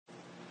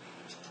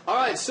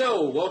Alright,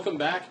 so, welcome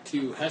back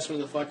to Hessman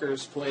the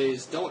Fuckers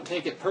plays Don't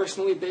Take It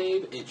Personally,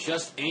 Babe, It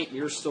Just Ain't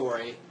Your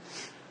Story.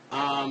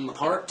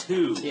 Part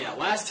 2. Yeah,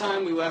 last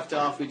time we left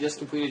off, we just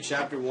completed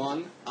Chapter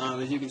 1.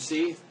 As you can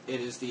see,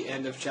 it is the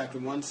end of Chapter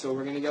 1, so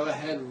we're going to go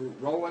ahead,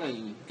 roll one,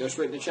 and go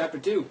straight into Chapter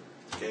 2.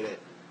 Get it.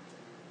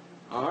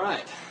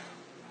 Alright.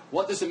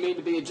 What does it mean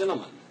to be a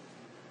gentleman?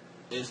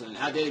 Is it an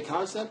outdated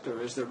concept,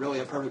 or is there really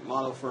a perfect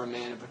model for a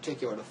man in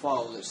particular to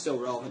follow that's still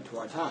relevant to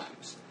our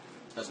times?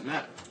 Doesn't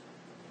matter.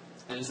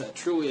 And is that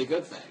truly a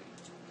good thing?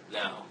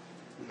 No.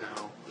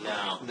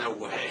 No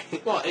way.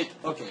 Well,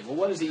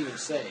 what does he even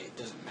say? It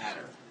doesn't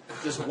matter.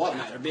 Does what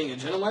matter? Being a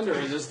gentleman, or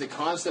is the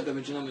concept of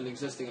a gentleman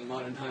existing in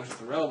modern times with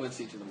the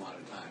relevancy to the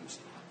modern times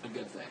a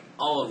good thing?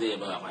 All of the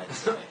above, I'd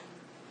say.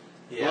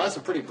 Yeah. Well, that's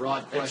a pretty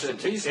broad question.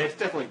 It's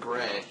definitely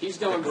gray. He's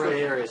going the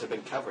gray areas have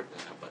been covered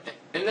now, but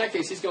in that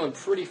case, he's going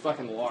pretty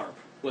fucking LARP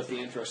with the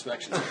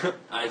introspection.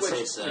 I'd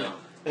say so. You know,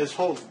 this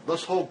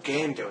whole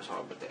game goes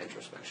on with the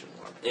introspection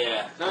warp.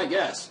 Yeah, I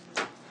guess.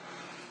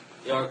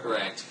 you're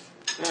correct.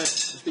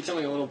 It's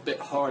becoming a little bit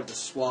hard to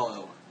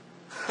swallow.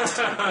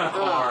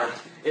 Hard.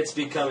 It's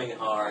becoming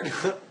hard.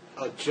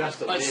 Oh,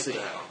 just a Let's bit, see.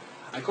 though.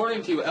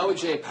 According to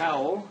L.J.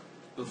 Powell,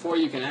 before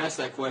you can ask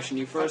that question,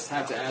 you first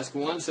have to ask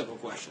one simple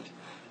question.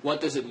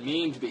 What does it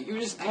mean to be? You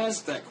just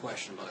asked that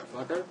question,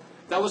 motherfucker.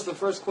 That was the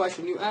first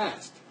question you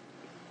asked.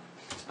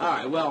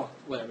 Alright, well,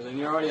 whatever. Then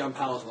you're already on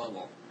Powell's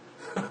level.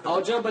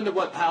 I'll jump into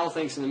what Powell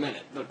thinks in a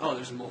minute, but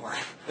there's more.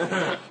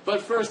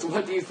 But first,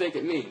 what do you think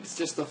it means?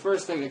 Just the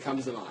first thing that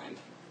comes to mind.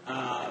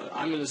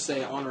 I'm going to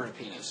say honor a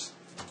penis.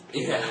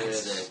 Yeah,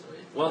 exactly.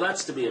 Well,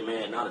 that's to be a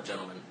man, not a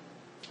gentleman.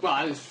 Well,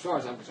 as far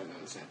as I'm concerned,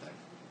 they're the same thing.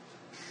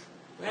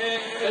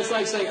 It's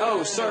like saying,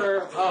 oh,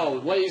 sir,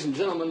 ladies and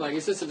gentlemen, like,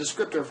 is this a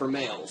descriptor for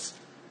males?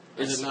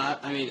 Is it not?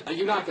 I mean,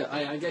 you're not gonna,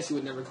 I guess you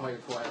would never call your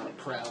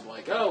crowd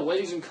like, oh,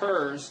 ladies and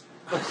curs.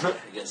 I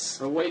guess.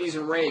 Or ladies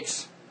and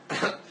rakes.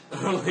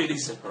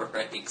 Ladies and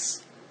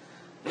rakes.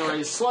 Or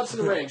sluts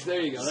and rakes,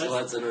 there you go.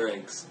 Sluts and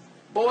rakes.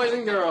 Boys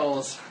and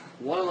girls,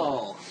 one and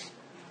all.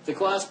 The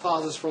class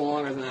pauses for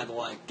longer than I'd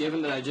like,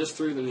 given that I just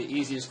threw them the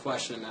easiest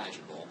question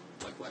imaginable.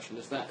 What question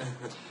is that?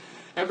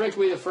 And Rick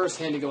will be the first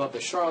hand to go up to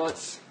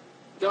Charlotte's.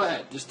 Go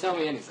ahead, just tell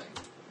me anything.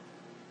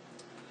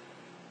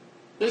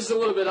 This is a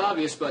little bit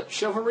obvious, but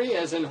chivalry,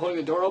 as in holding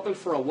the door open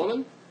for a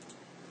woman?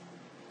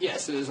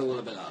 Yes, it is a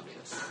little bit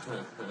obvious.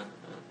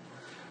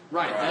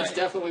 Right, that's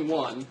definitely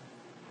one.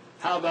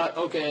 How about,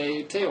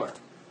 okay, Taylor?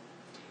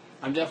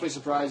 I'm definitely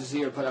surprised to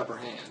see her put up her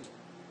hand.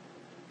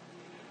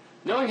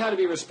 Knowing how to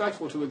be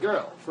respectful to a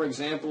girl. For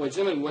example, a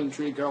gentleman wouldn't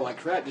treat a girl like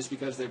crap just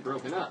because they've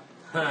broken up.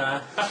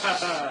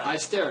 I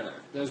stare at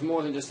her. There's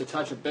more than just a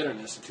touch of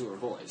bitterness to her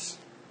voice.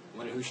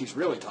 Wonder who she's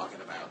really talking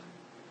about.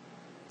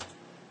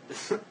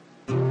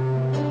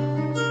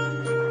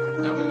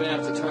 Now we may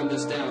have to turn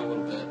this down a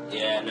little bit.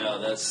 Yeah, no,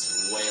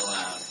 that's way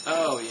loud.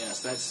 Oh,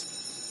 yes,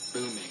 that's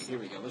booming. Here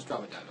we go. Let's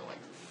drop it down to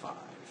like 5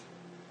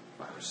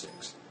 or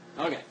 6.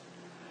 Okay.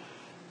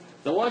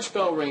 The lunch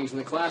bell rings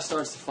and the class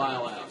starts to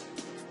file out.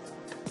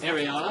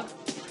 Ariana?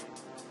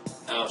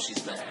 Oh, she's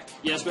back.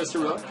 Yes,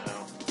 Mr. Rook?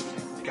 No.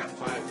 You got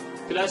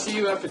 5. Could I see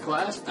you after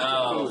class?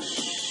 Oh,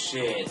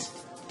 shit.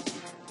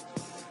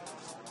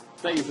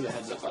 Thank you for the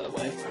heads up, by the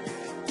way.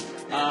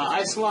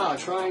 I smile,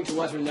 trying to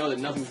let her know that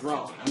nothing's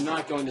wrong. I'm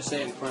not going to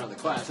say it in front of the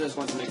class. I just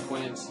want to make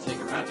plans to take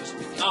her out this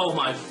weekend. Oh,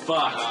 my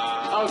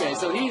fuck. Okay,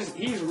 so he's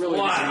really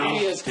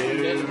he has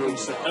committed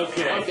himself.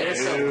 Okay,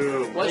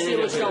 so let's see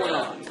what's going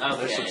on.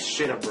 There's some Okay.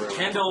 shit up, bro.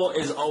 Kendall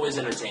is always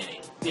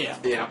entertaining. Yeah.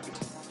 Yeah.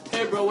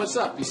 Hey, bro, what's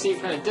up? You seem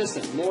kind of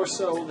distant, more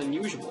so than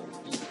usual.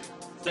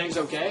 Things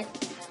okay?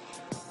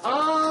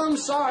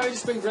 Sorry, I've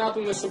just been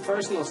grappling with some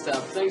personal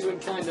stuff. Things have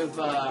been kind of,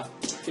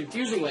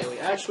 confusing lately.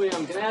 Actually,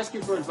 I'm gonna ask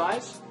you for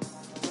advice.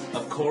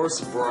 Of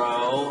course,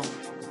 bro.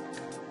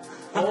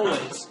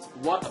 Always.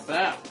 What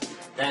about?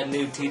 That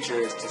new teacher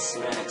is to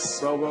smacks.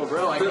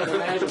 Bro, I can't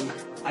imagine.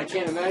 I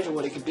can't imagine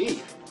what it could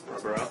be.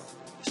 Bro.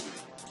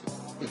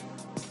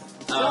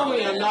 Tell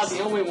me I'm not the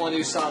only one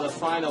who saw the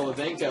final of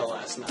Inko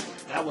last night.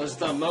 That was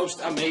the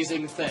most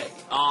amazing thing.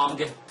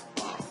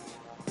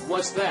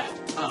 What's that?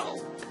 Oh.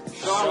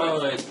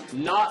 Charlotte,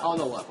 not on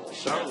the level.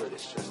 Charlotte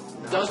is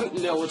just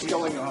Doesn't know what's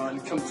going on,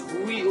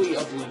 completely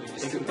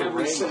oblivious to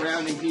every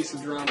surrounding piece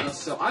of drama.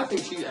 So I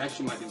think she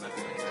actually might be my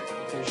favorite character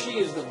because she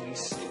is the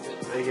least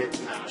stupid.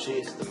 No, she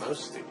is the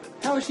most stupid.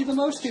 How is she the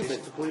most stupid?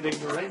 She's completely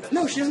ignoramus.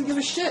 No, she doesn't give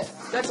a shit.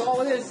 That's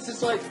all it is. It's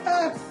just like,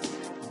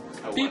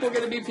 people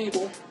gonna be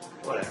people.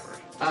 Whatever.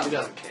 She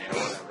doesn't care.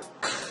 Whatever.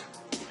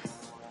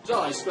 So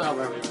I spell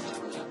wherever you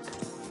remember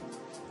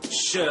that.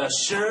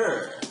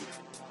 Sure.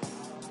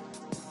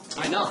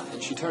 I nod,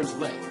 and she turns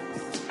away.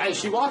 As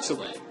she walks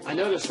away, I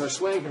notice her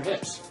swaying her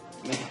hips.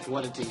 Man,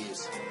 what a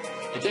tease.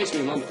 It takes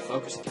me a moment to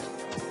focus again.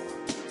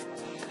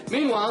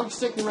 Meanwhile,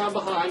 sticking around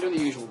behind are the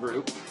usual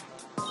group.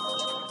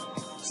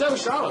 So,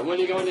 Charlotte, when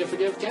are you going to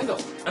forgive Kendall?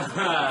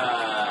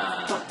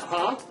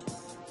 Huh?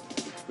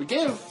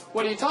 Forgive?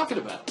 What are you talking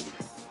about?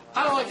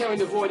 I don't like having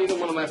to avoid either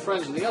one of my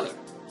friends or the other.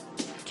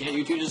 Can't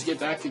you two just get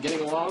back to getting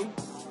along?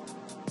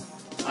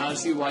 I don't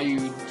see why you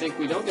think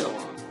we don't get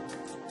along.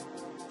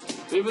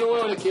 Leave it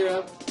alone,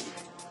 Akira.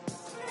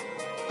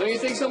 Don't you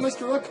think so,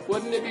 Mr. Rook?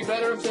 Wouldn't it be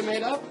better if they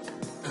made up?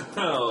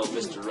 Oh,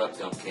 Mr. Rook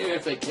don't care. Even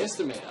if they kissed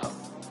and made up.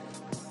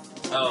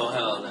 Oh,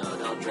 hell no.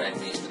 Don't drag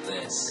me into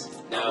this.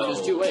 No.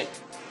 It's too late.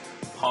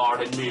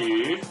 Pardon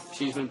me.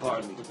 She's been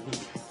pardoned.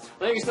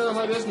 I think it's none of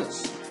my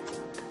business.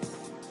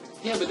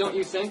 Yeah, but don't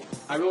you think?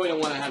 I really don't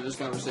want to have this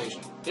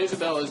conversation.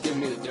 Isabella's giving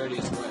me the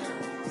dirtiest glare.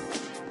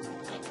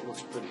 That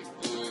looks pretty.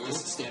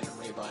 This is standard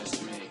rape eyes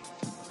to me.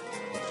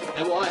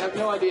 And while I have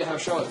no idea how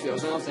Charlotte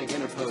feels, I don't think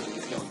interposing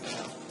is going to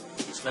help.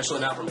 Especially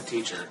not from a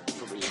teacher.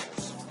 For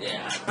reals.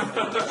 Yeah.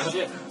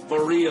 Shit.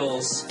 For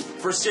reals.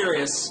 For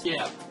serious.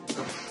 Yeah.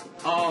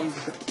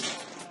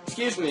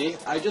 Excuse me,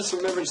 I just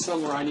remembered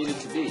somewhere I needed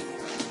to be.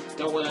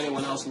 Don't let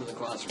anyone else into the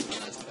classroom.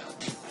 That's a bad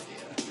idea.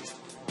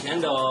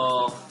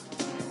 Kendall.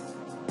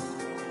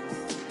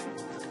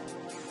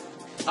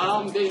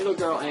 Digital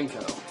Girl Enco.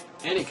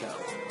 Aniko.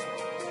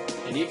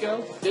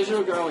 Aniko?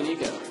 Digital Girl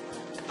Aniko.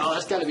 Oh,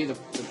 that's gotta be the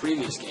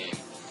previous game.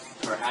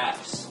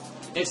 Perhaps.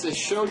 It's the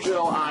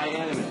Shoujo Ai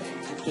anime.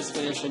 It just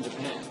finished in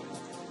Japan.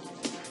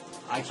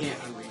 I can't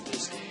unread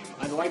this game.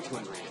 I'd like to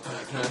unread it, but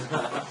I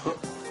can't.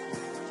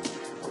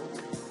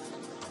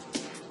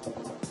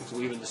 It's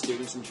leaving the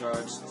students in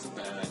charge. It's a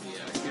bad idea.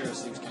 Akira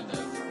seems kind of...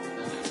 I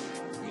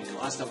mean, the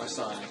last time I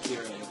saw an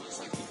Akira, it was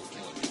like people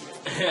killing people.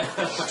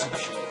 Some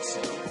shit,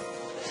 so...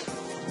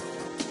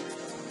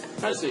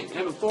 Let's see.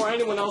 And before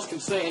anyone else can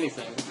say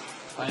anything,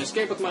 I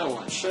escape with my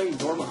lunch, shutting the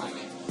door behind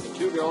me. The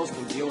two girls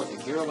can deal with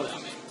Akira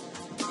without me.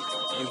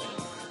 Amen.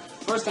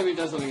 First time you've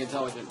done something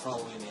intelligent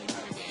probably in the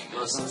entire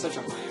game. It's such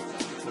a brave.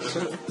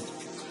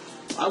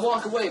 I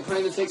walk away,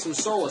 planning to take some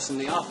solace in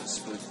the office,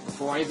 but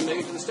before I even make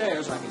it to the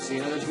stairs, I can see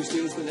another two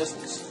students in the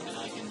distance, and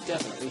I can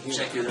definitely hear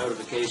Check your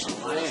notification.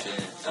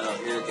 Oh,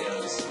 here it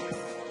goes.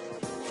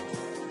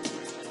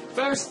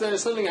 First,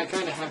 there's something I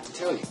kind of have to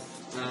tell you.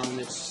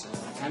 It's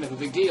kind of a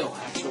big deal,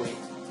 actually.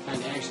 Kind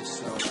of anxious,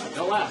 so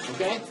don't laugh,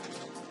 okay?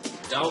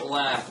 Don't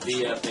laugh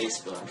via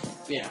Facebook.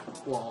 Yeah,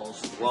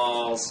 walls.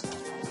 Walls.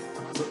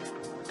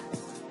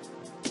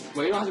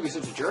 Well, you don't have to be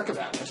such a jerk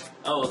about it.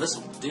 Oh, this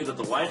dude with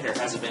the white hair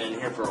hasn't been in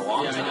here for a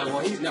long time. Yeah, I know.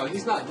 Well,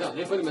 he's not done.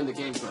 They put him in the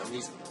game for a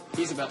reason.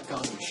 He's about to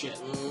cause some shit.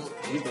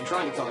 He's been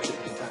trying to cause shit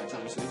the entire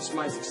time, so he just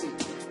might succeed.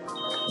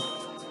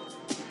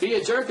 Be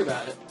a jerk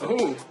about it.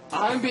 Ooh,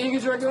 I'm being a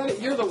jerk about it?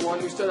 You're the one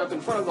who stood up in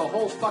front of the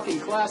whole fucking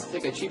class to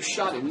take a cheap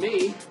shot at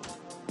me.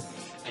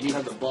 And you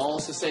have the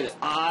balls to say that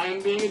I'm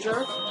being a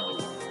jerk?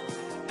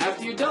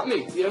 After you dumped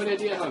me, you have an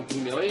idea how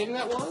humiliating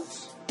that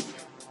was?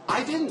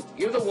 I didn't.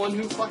 You're the one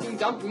who fucking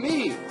dumped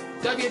me.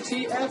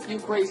 WTF, you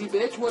crazy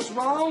bitch. What's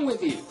wrong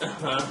with you?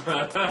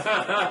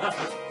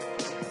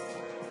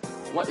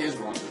 What is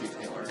wrong with you,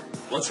 Taylor?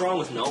 What's wrong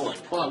with Nolan?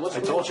 Hold on, I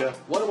told you.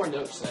 What do our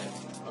notes say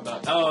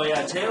about Oh,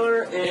 yeah,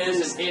 Taylor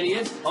is an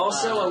idiot?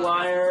 also a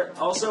liar,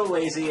 also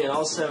lazy, and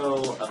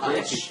also a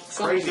bitch.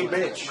 Crazy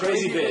bitch.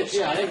 Crazy bitch.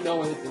 Yeah, I think no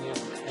one hit the nail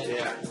on the head.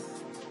 Yeah.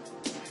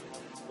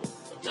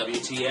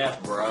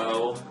 WTF,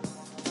 bro.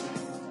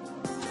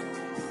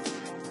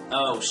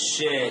 Oh,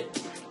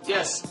 shit.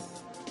 Yes.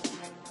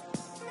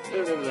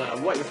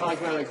 What, you're finally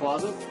coming out of the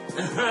closet?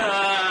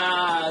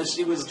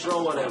 She was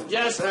trolling him.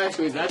 Yes,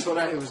 actually, that's what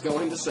I was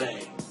going to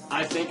say.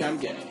 I think I'm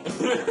gay.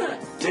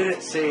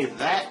 Didn't see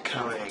that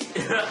coming.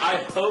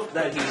 I hope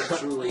that he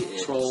truly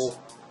is. Troll.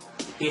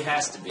 He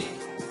has to be.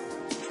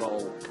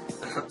 Troll.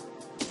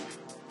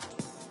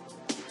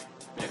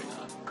 Maybe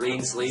not. Green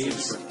Seems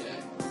sleeves. pretty gay.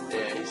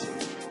 Yeah, he's...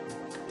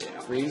 Yeah.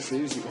 Green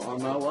sleeves, you are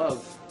my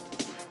love.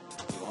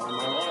 You are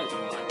my life,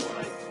 you're my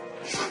life.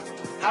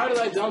 How did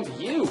I dump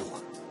you?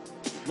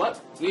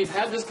 What? We've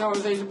had this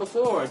conversation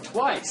before,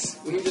 twice.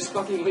 Will you just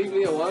fucking leave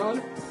me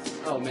alone?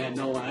 Oh man,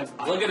 Nolan,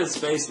 Look at his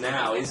face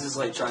now. He's just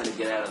like trying to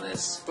get out of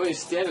this. Well,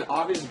 he's standing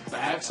off his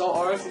back, so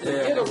arse.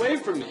 Yeah. Get away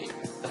from me.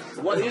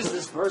 What is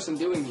this person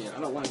doing here? I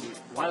don't want to be.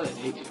 Why do they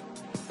hate you?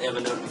 They have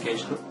a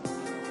notification.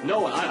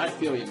 Nolan, I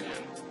feel you, man.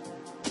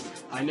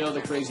 I know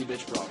the crazy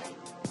bitch problem.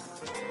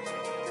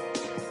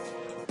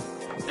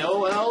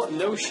 LOL,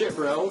 no shit,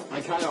 bro.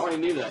 I kind of already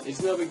knew that.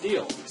 It's no big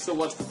deal. So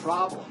what's the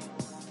problem?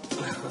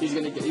 He's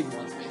gonna get even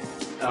with me.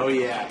 Oh,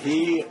 yeah.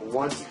 He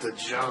wants the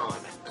John.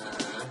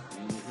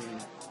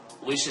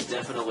 We should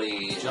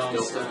definitely John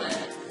go for Stone.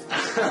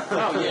 that.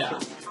 Oh yeah.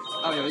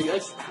 Oh yeah.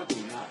 That's how can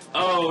you not?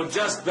 Oh,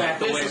 just back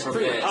away is from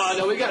pretty. this. Oh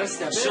no, we gotta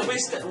step Should in.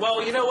 we?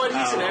 Well, you know what?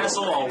 He's an Oh,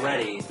 asshole man.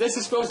 already. This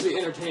is supposed to be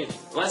entertaining.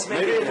 Let's make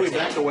Maybe it if we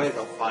entertaining. back away,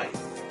 they'll fight.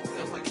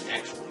 They'll, like,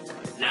 actually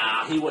fight.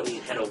 Nah, he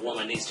wouldn't hit a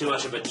woman. He's too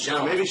much of a No,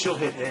 jump. maybe she'll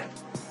hit him.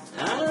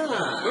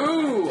 Ah.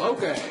 Ooh,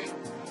 okay.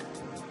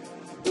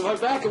 If I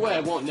back away,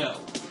 I won't know.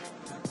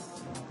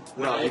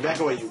 No, if you back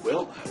away, you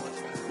will.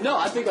 No,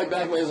 I think like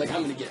back away is like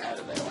I'm gonna get out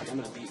of there. Like I'm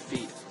gonna beat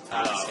feet.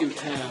 Scoot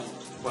town.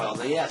 Well,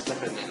 then, yeah,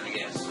 step in then, I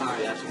guess.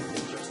 Alright. That's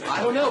interesting.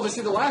 I don't know, but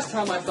see, the last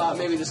time I thought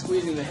maybe the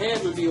squeezing the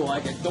hand would be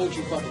like a don't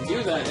you fucking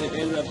do that, and it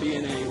ended up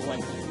being a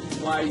like,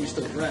 why are you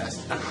still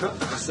dressed?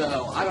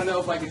 So I don't know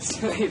if I can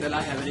say that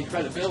I have any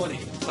credibility.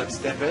 Let's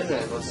step in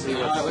then. Let's see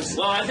Alright, what's... let's-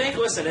 Well, I think,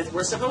 listen,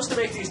 we're supposed to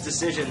make these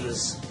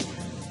decisions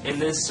in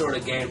this sort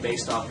of game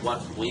based off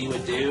what we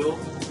would do.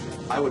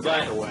 I would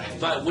back away.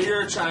 But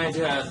we're trying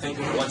to think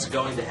of what's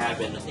going to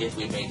happen if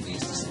we make these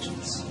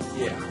decisions.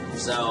 Yeah.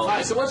 So. All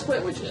right, so let's play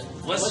it legit.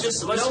 Let's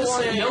just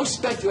say no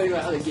speculating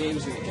about how the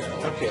game's going to go.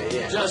 Okay,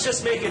 yeah. Let's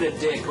just make it a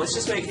dick. Let's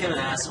just make him an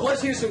asshole.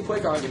 Let's use some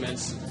quick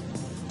arguments.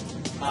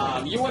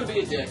 You want to be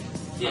a dick.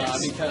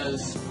 Yes.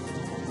 Because,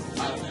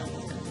 I don't know.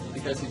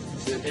 Because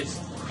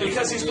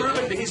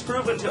he's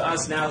proven to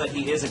us now that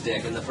he is a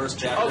dick in the first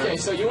chapter. Okay,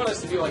 so you want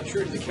us to be like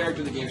true to the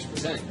character the game's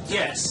presenting.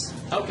 Yes.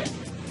 Okay.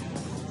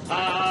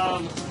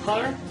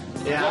 Hunter?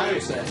 Yeah, What do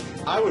you say?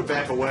 I would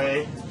back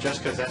away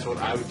just because that's what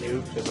I would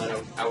do, because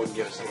I wouldn't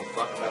give a single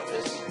fuck about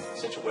this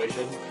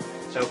situation.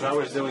 So if I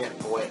was doing it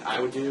the way I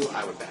would do,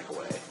 I would back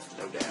away,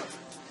 no doubt.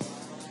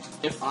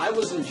 If I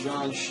was in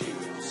John's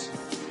shoes,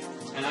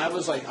 and I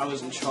was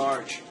in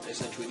charge,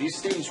 essentially, these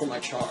students were my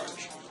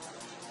charge,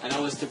 and I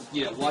was to,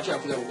 watch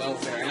out for their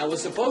welfare, and I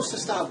was supposed to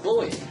stop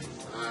bullying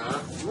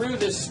through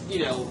this,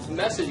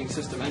 messaging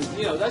system, and,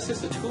 that's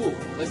just a tool.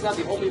 That's not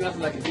the only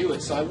method I can do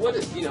it, so I would,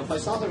 if I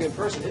saw something in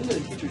person, isn't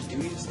it the teacher's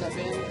duty to step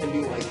in and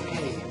be like,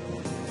 hey,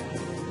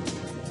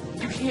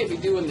 you can't be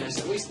doing this,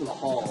 at least in the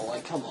hall,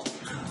 like, come on.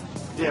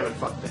 Yeah, but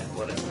fuck that,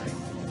 whatever.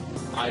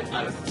 I don't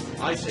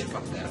know. I'd say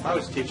fuck that. If I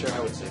was a teacher, I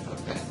would say fuck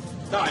that.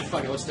 Alright,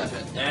 fuck it, let's step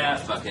in. Yeah,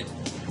 fuck it.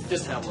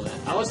 Just hell with it.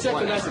 Let's check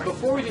the message.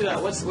 Before we do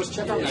that, let's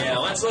check out Yeah,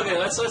 let's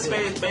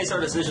base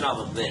our decision off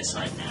of this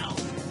right now.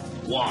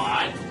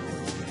 What?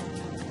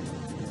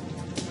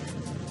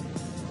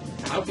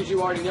 How could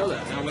you already know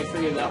that? I only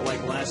figured it out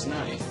like last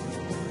night.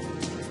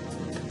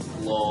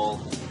 Lol.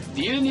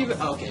 You didn't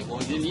even. Okay,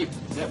 well, you didn't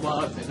even.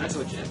 Well, okay, that's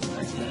legit.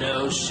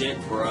 No shit,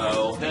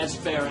 bro. That's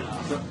fair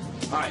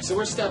enough. Alright, so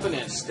we're stepping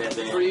in. Step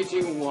in. 3,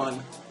 2,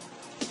 1.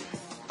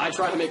 I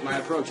try to make my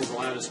approach as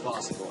loud as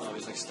possible. I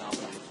always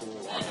stomping on the floor,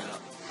 walking up.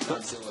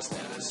 Godzilla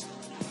status.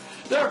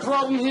 There a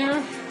problem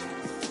here?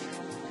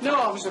 No,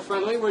 Officer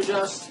Friendly, we're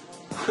just.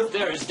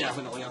 There is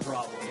definitely a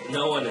problem.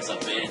 No one is a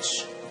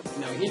bitch.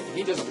 No,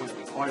 he doesn't want to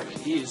be part of it.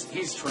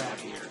 He's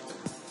trapped here.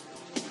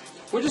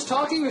 We're just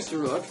talking, Mr.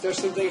 Rook. There's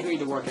some things we need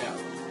to work out.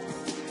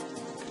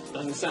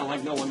 Doesn't sound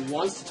like no one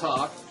wants to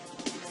talk.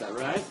 Is that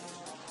right?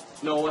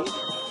 No one?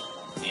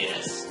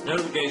 Yes.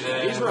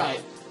 Notification. He's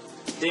right.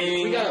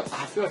 Ding. I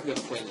feel like we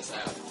gotta play this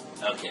out.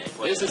 Okay.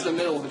 This is the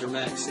middle of a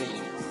dramatic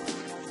scene.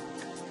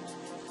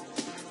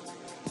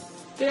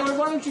 Taylor,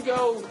 why don't you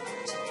go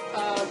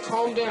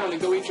calm down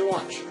and go eat your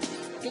lunch?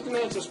 Get the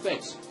man some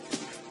space.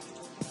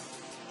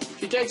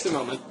 She takes a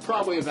moment,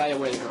 probably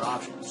evaluating her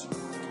options.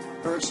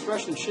 Her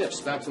expression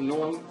shifts back to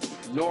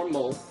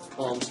normal,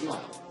 calm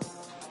smile.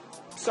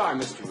 Sorry,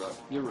 Mr. Rook,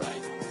 you're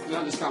right. We'll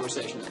have this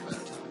conversation at a better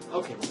time.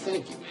 Okay, well,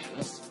 thank you, man.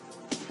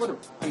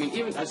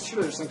 I'm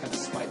sure there's some kind of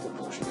spiteful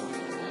bullshit going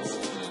into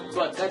this,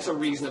 but that's a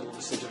reasonable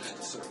decision at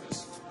the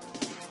service.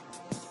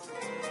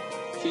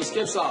 She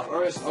skips off,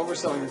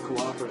 overselling her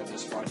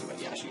cooperativeness far too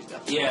much. Yeah, she's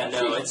definitely. Yeah,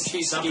 no,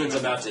 she's something's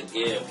about to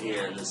give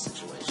here in this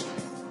situation.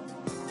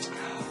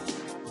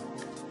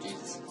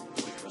 Jesus,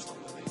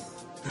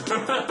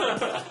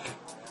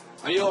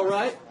 Are you all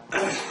right?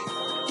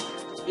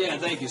 Yeah,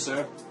 thank you,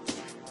 sir.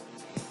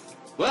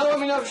 Well, let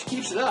me know if she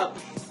keeps it up.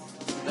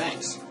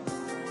 Thanks.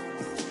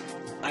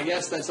 I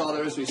guess that's all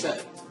there is to be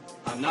said.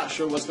 I'm not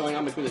sure what's going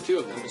on between the two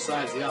of them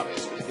besides the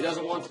obvious, but if he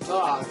doesn't want to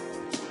talk,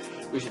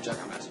 we should check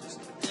our messages.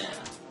 Yeah.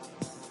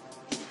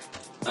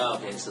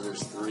 Okay, so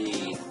there's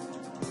three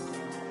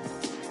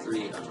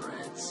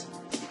unreads.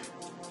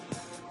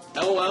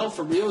 LOL,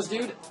 for reals,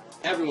 dude,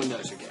 everyone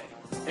knows you're gay.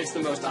 It's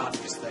the most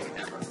obvious thing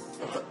ever.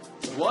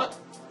 What?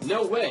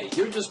 No way.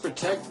 You're just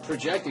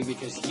projecting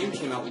because you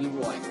came out when you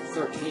were like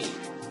 13.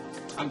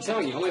 I'm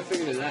telling you, I only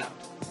figured it out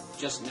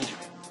just now.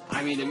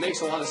 I mean, it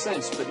makes a lot of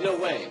sense, but no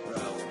way,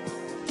 bro.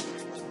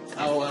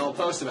 LOL,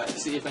 post about it,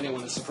 see if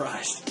anyone is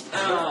surprised.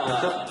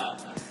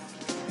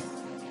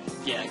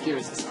 Yeah,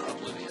 Kira's just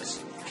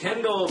oblivious.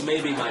 Kendall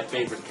may be my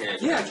favorite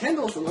character. Yeah,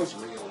 Kendall's the most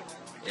real.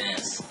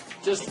 Yes.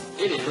 Just,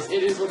 it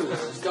is what it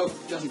is.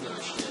 Doesn't give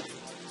a shit.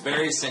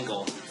 Very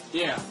single.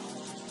 Yeah.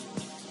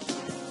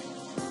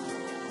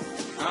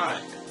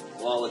 Alright.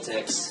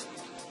 Politics.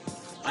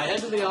 I head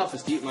to the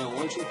office to eat my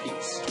lunch in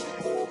peace.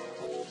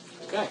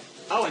 Okay.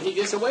 Oh, and he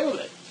gets away with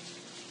it.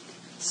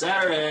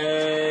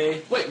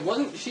 Saturday. Wait,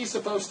 wasn't she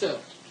supposed to,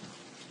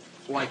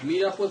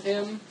 meet up with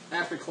him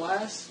after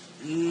class?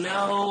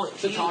 No.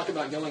 To talk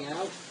about going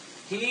out?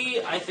 He,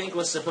 I think,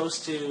 was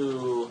supposed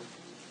to...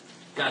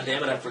 God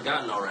damn it, I've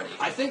forgotten already.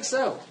 I think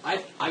so.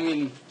 I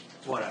mean,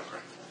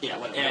 whatever. Yeah,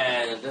 whatever.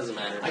 Yeah, it doesn't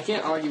matter. I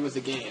can't argue with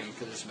the game,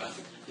 because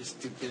it's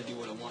going to do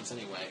what it wants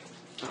anyway.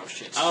 Oh,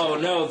 shit. Oh,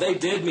 no, they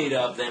did meet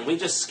up then. We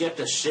just skipped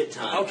a shit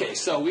ton. Okay,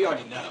 so we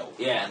already know.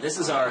 Yeah, this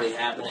is already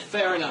happening. Well,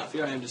 fair enough.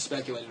 Here I am just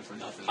speculating for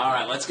nothing. All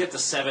right, let's get the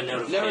 7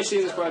 notifications. Never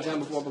seen this part of time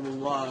before, blah, blah,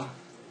 blah.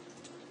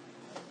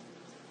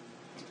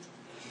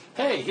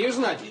 Hey, here's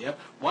an idea.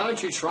 Why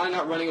don't you try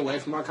not running away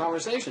from our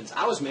conversations?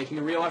 I was making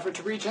a real effort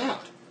to reach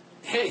out.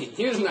 Hey,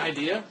 here's an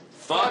idea.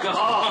 Fuck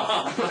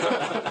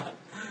off.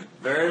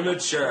 Very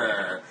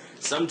mature.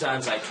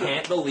 Sometimes I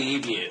can't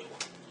believe you.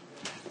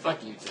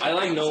 Fuck you, Tim. I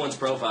like Nolan's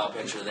profile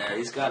picture there.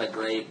 He's got a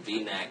great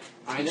V-neck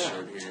I know.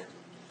 t-shirt here.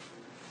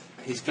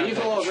 He's got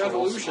Evil that of troll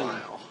Revolution.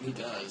 smile. He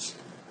does.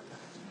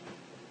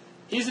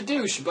 He's a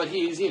douche, but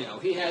he's,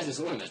 he has his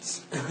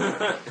limits.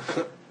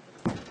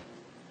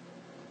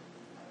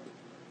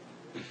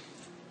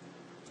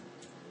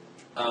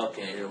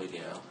 Okay, here we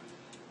go.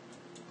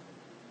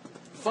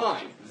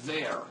 Fine,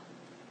 there.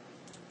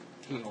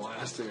 And the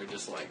last three are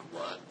just like,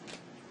 what?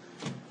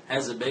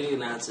 Has a big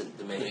announcement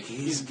to make.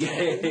 He's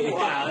gay.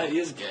 Wow, that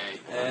is gay.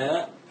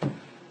 Yeah.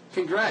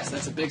 Congrats,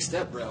 that's a big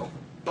step, bro.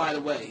 By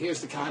the way,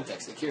 here's the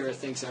context. Akira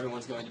thinks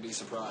everyone's going to be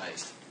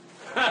surprised.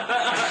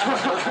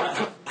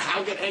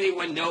 How could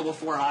anyone know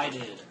before I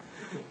did?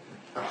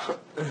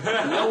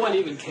 No one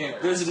even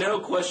cares. There's no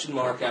question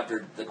mark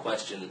after the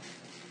question.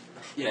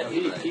 Yeah, that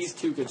he writes. he's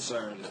too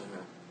concerned.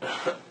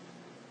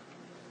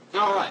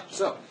 Alright,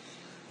 so,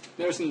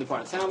 never seen the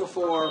part of town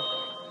before.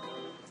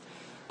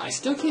 I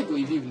still can't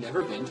believe you've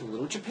never been to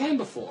Little Japan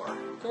before.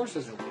 Of course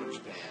there's a Little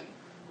Japan.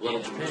 Little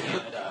in Japan.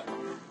 Canada.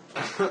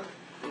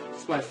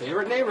 It's my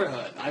favorite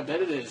neighborhood. I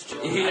bet it is,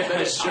 Joe. Yeah, I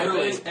bet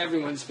surely. it's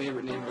everyone's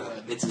favorite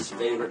neighborhood. It's his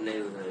favorite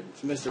neighborhood.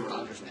 It's Mr.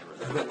 Rogers'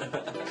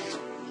 neighborhood.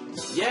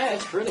 Yeah,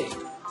 it's pretty.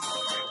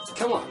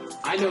 Come on.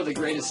 I know the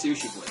greatest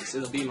sushi place.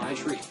 It'll be my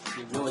treat.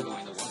 You're really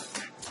going to want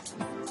it.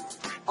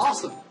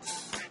 Awesome.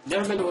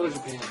 Never been to Little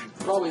Japan.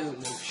 Probably doesn't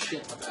know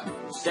shit about it.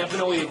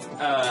 Definitely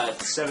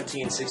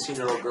 17,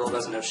 16-year-old girl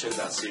doesn't know shit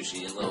about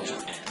sushi in Little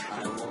Japan.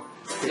 Alright, well,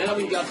 now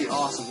we got the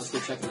awesome. Let's go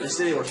check The this.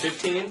 city were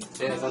 15? Yeah,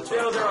 that's No, what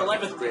they're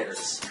 11th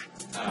graders.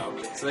 Oh,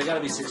 okay. So they gotta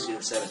be 16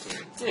 or 17.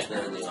 Yeah.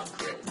 They're in the 11th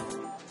grade.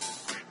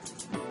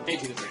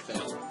 18 if they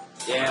fail.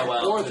 Yeah,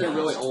 well. Or if who they're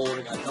really knows? old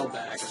or got held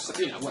back or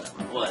something.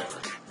 Whatever. Whatever.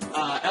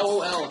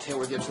 LOL,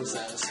 Taylor Gibson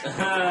says.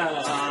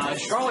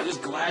 Charlotte is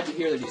glad to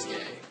hear that he's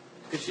gay.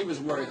 Because she was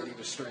worried that he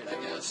was straight, I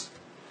guess.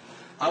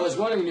 I was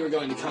wondering when you were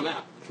going to come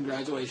out.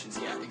 Congratulations.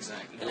 Yeah,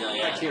 exactly. No,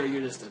 yeah. Akira,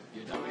 you're just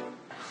you're dummy.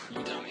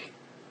 You dummy.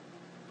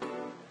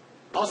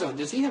 Also,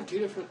 does he have two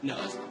different... No,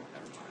 that's not.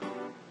 Never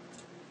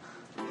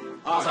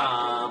mind.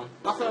 Awesome.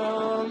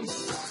 Awesome.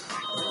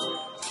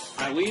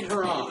 I lead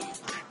her on.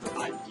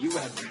 You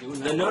have been doing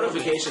that. The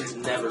notifications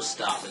never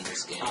stop in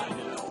this game. I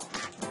know.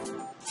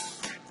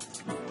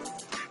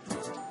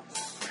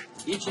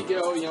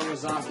 Ichigo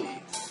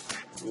Yamazaki.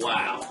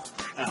 Wow.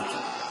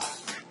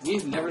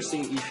 We've never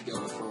seen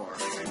Ichigo before.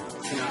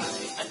 Can I?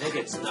 I think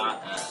it's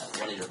not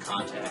one of your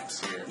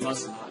contacts here.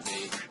 Must not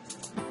be.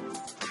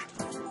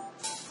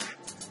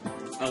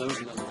 Oh, there was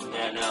another one.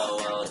 Yeah, no,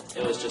 well,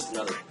 it was just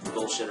another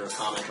bullshitter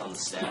comment on the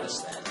status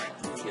that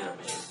Kira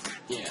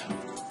made. Yeah.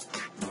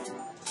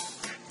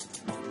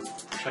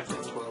 Check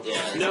that 12.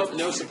 Yeah. Nope,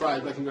 no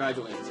surprise, but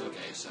congratulations.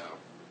 Okay, so.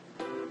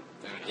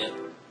 Fair enough.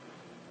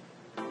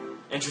 Yep.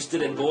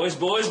 Interested in boys,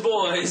 boys,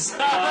 boys.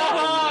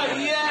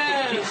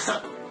 Yes!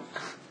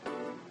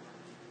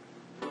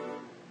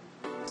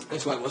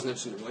 That's why I wasn't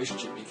interested in a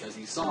relationship, because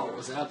he saw what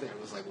was out there and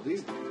was like, well,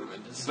 these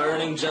women just...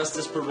 Burning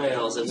justice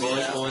prevails and boys,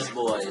 Yeah. boys,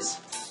 boys.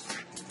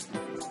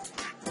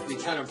 The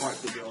counterpart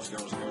to the girls,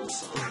 girls, girls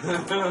song.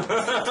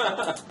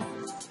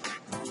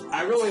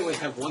 I really only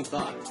have one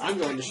thought. I'm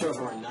going to show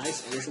her a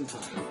nice, innocent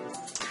time.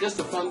 Just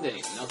a fun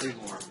date, nothing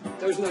more.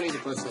 There's no need to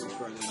push things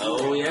further.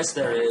 Oh, yes,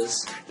 there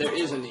is. There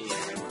is a need.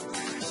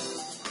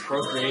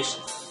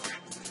 Procreation.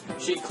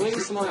 She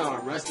clings to my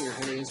arm, resting her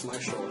head against my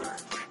shoulder.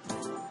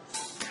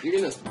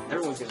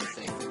 Everyone's gonna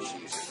think that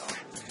she's your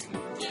daughter.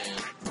 Yeah.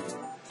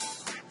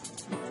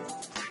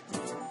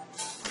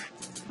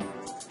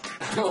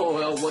 Oh,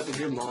 well, what did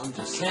your mom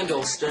just say?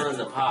 Kendall stirring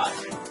the pot.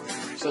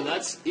 So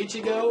that's,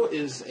 Ichigo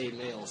is a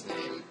male's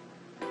name.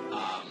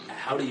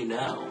 How do you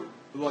know?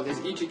 Well, this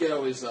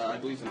Ichigo is, I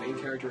believe, the main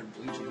character in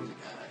Bleach, and he's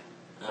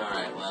a guy.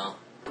 Alright, well.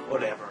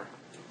 Whatever.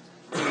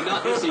 I mean,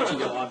 not this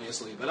Ichigo,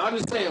 obviously, but I'm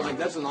just saying, like,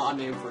 that's an odd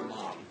name for a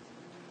mom.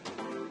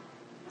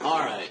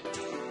 Alright.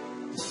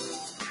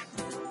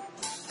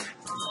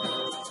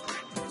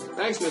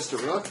 Thanks, Mr.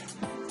 Rook.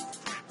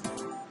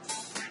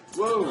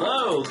 Whoa!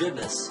 Oh,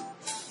 goodness.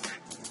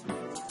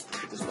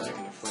 Put this back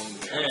in the frame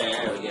here.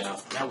 There we go.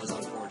 That was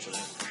unfortunate.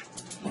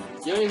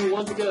 You don't even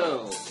want to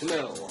go to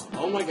know.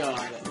 Oh my god,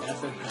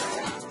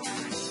 FML.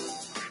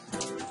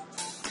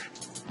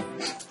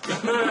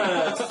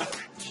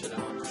 Shut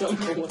up. Don't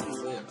know what to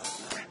say about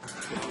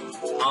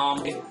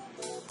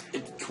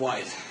that.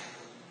 Quite.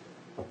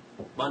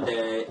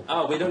 Monday.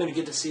 Oh, we don't even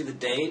get to see the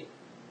date?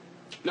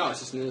 No, it's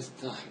just an innocent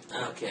time.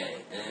 Okay,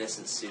 an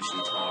innocent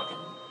sushi talk and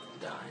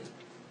dine.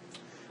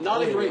 Not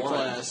Only a great one.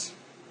 class.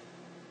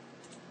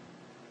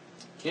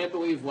 Can't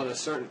believe what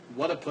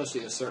a pussy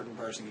a certain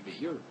person can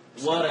be.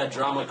 What a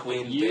drama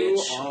queen You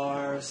bitch.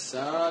 are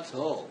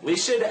subtle. We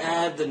should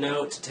add the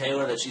note to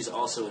Taylor that she's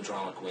also a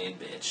drama queen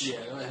bitch.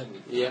 Yeah, go ahead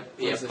and Yep,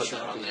 close the put shot.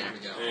 that on There there. we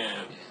go.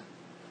 Yeah.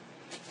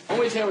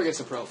 Only Taylor gets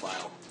a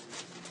profile.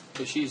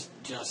 Because she's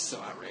just so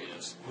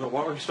outrageous. Well,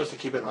 what were we supposed to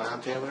keep an eye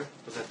on, Taylor?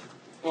 Was that...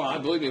 Well, I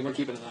believe me, we're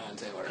keeping an eye on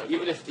Taylor. Okay.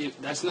 Even if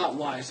that's not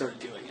why I started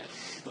doing it.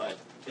 But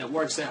it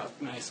works out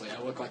nicely. I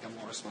look like I'm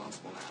more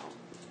responsible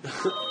now.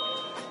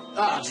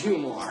 Two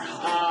more.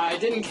 I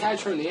didn't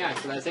catch her in the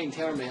act, but I think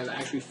Taylor may have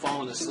actually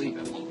fallen asleep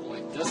at one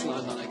point. Just when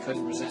I thought I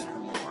couldn't resent her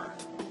more.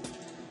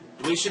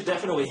 We should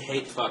definitely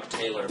hate fuck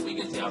Taylor if we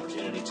get the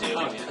opportunity to.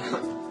 Oh,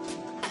 yeah.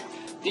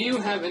 Do you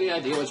have any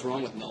idea what's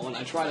wrong with Nolan?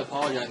 I tried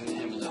apologizing to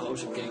him in the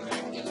hopes of getting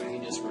back together, and he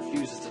just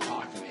refuses to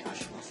talk to me. Oh,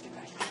 she wants to get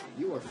back together.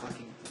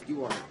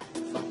 You are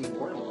fucking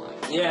borderline.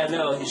 Yeah,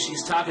 no,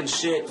 she's talking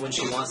shit when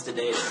she wants to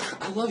date her.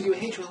 I love you, I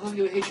hate you, I love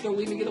you, I hate you, don't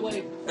leave me, get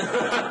away.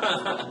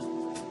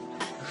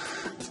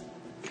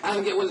 I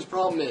don't get what his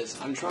problem is.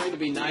 I'm trying to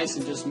be nice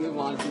and just move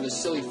on from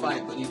this silly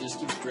fight, but he just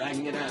keeps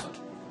dragging it out.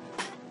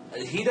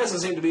 He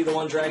doesn't seem to be the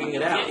one dragging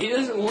it out. Yeah, he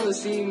doesn't want to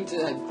seem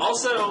to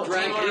also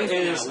drag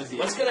anything out with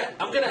you.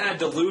 I'm gonna add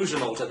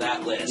delusional to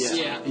that list.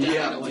 Yeah,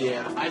 definitely.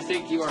 Yeah. I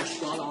think you are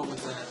spot on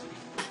with that.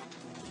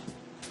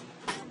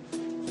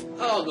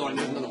 Oh, Lord,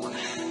 there's another one.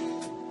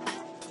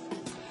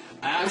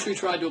 I actually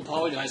tried to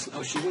apologize.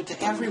 Oh, she went to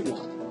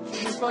everyone.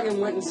 She just fucking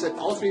went and said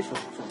all three from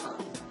her.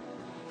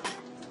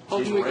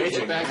 Hoping we could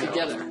get back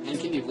together. And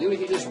can you believe it?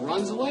 He just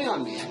runs away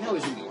on me. I know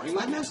he's ignoring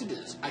my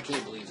messages. I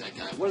can't believe that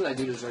guy. What did I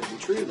do to deserve to be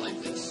treated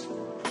like this? Damn, I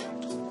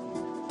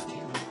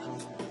don't know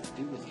what to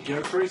do with you.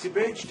 You're a crazy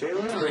bitch,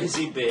 Taylor.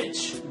 Crazy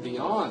bitch.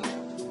 Beyond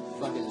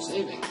fucking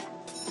saving.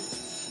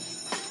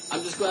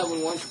 I'm just glad when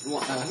the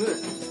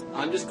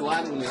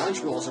lunch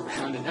rolls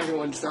around and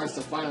everyone starts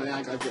to finally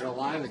act like they're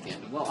alive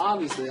again. Well,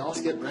 obviously, I'll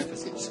skip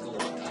breakfast and just go on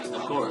time.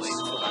 Of course.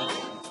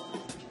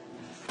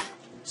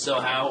 So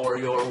how were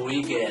your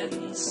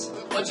weekends?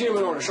 Let's hear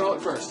in order.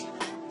 Charlotte first.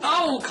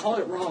 Oh, call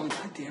it wrong.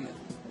 God damn it.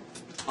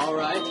 All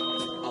right.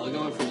 I'll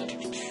go in for the...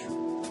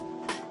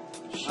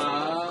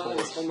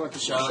 This homework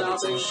is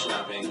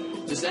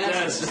shopping.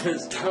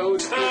 Disasters.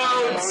 Toads.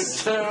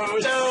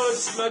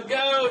 My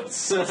goats.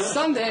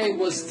 Sunday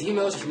was the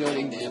most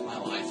humiliating day of my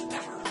life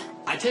ever.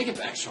 I take it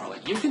back,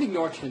 Charlotte. You can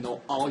ignore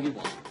Kindle all you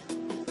want.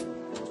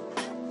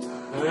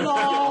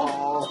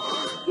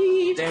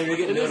 Oh. Damn, you're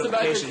getting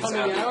notifications out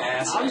the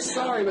ass. I'm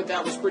sorry, but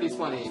that was pretty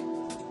funny.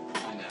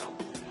 I know.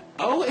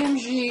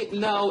 OMG,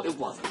 no, it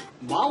wasn't.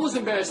 Mom was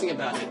embarrassing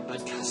about it,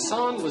 but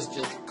Kassan was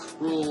just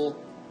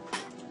cruel.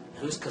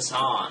 Who's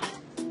Kassan?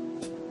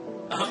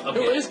 Okay.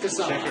 Who is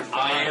Kassan?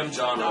 I am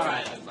John.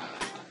 Alright.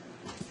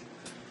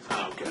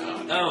 Oh,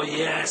 God. Oh,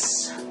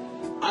 yes.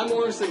 I'm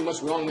more interested in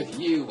what's wrong with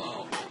you.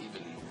 Oh, not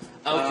even.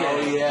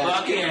 Okay. Yeah.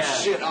 Fuck yeah.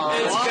 Shit on.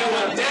 It's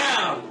going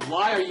down.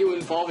 Why are you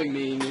involving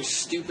me in your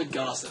stupid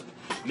gossip?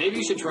 Maybe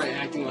you should try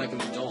acting like an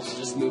adult and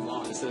just move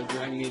on instead of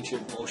dragging me into your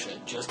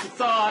bullshit. Just a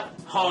thought.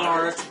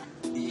 Heart.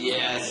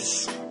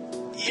 Yes.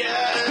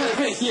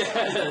 Yes.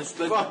 Yes.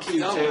 Fuck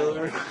you,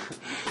 Taylor.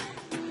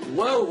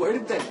 Whoa, where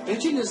did that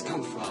bitchiness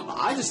come from?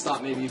 I just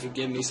thought maybe you could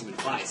give me some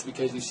advice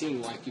because you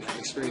seem like you have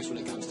experience when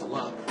it comes to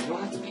love. You don't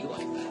have to be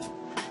like that.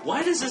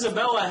 Why does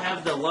Isabella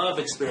have the love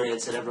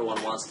experience that everyone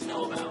wants to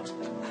know about?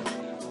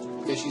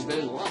 Because she's been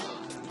in love.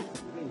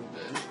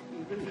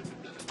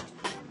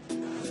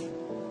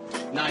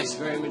 Nice,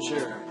 very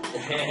mature.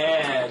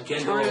 Yeah,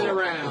 Kendall. Turn it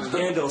around.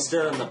 Kendall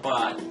stirring the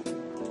pot.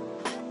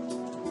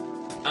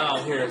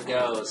 Oh, here it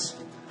goes.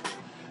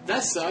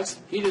 That sucks.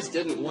 He just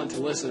didn't want to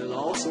listen at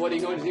all. So what are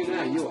you going to do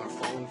now? You are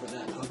falling for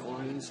that hook,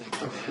 line, and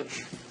sinker.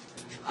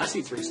 I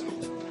see threesome.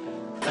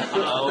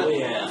 Oh,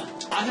 yeah.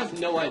 I have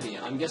no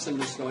idea. I guess I'm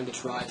just going to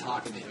try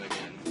talking to him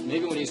again.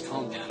 Maybe when he's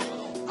calmed down a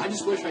little. I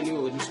just wish I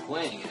knew what he was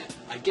playing at.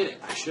 I get it.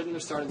 I shouldn't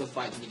have started the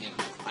fight to begin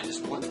with. I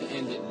just want to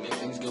end it and make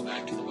things go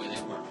back to the way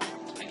they were.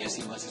 I guess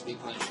he must just be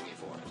punishing me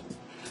for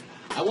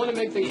it. I want to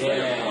make things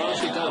better. I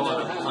honestly I don't know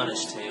want to how.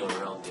 punish Taylor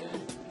real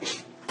good.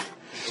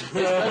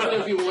 Especially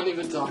if you won't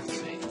even talk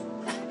to me.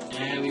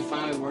 And we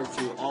finally worked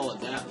through all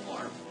of that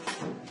war.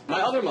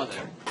 My other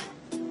mother,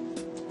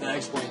 that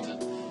explains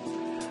it.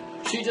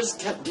 She just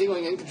kept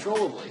giggling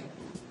uncontrollably.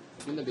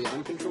 Wouldn't it be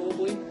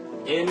uncontrollably?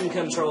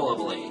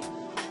 Incontrollably.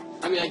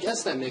 I mean, I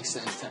guess that makes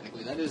sense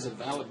technically. That is a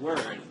valid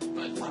word,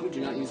 but why would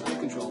you not use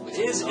uncontrollably?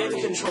 Is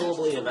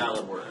incontrollably a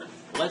valid word?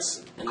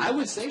 Let's I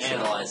would say so.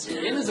 analyze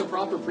here. It is a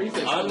proper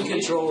prefix.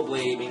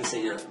 Uncontrollably means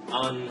that you're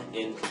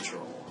in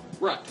control.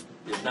 Right.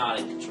 You're not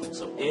in control.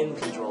 So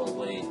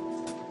incontrollably.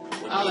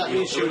 That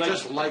means she was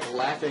just like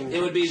laughing.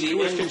 It would be she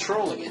was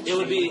controlling it. It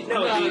would be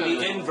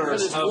the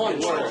inverse it's of one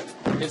control.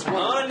 word. It's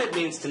one. It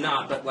means to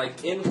not, but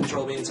like in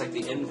control means like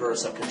the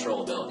inverse of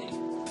controllability.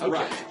 Okay.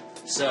 Right.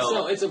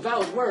 So it's a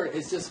valid word.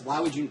 It's just why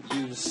would you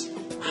use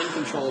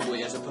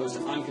incontrollably as opposed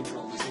to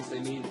uncontrollably, since they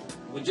mean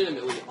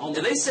legitimately almost.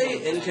 do they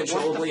say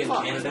incontrollably in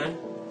fuck? Canada?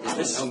 I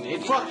don't know,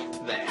 maybe.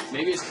 Fuck that.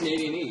 Maybe it's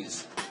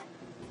Canadianese.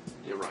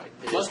 You're right.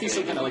 Must be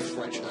some kind of like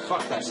French.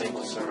 Fuck that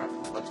maple syrup.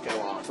 Let's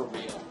go on. For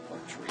real.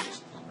 Fuck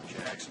trees,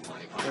 lumberjacks, and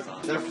Monty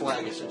Python. Their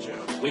flag is a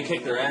joke. We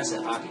kicked their ass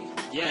at hockey.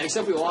 Yeah,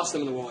 except we lost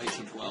them in the War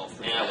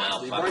 1812. Yeah,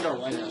 well, they fuck burned them. our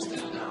White House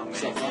down. Oh, man.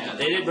 So fuck Yeah, them.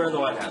 they did burn the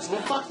White House.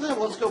 Well, fuck them.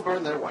 Let's go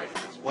burn their White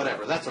House.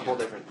 Whatever. That's a whole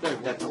different.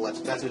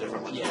 That's a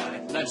different let's Yeah,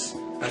 play. that's.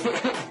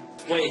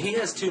 Wait, he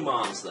has two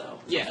moms though.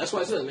 Yeah, that's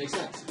why I said it makes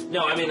sense.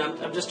 No, I mean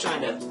I'm just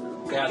trying to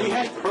gather. He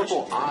has information.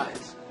 purple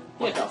eyes.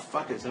 What Yeah. the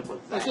fuck is up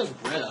with That's that? just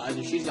red eyes,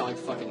 and she's got like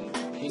fucking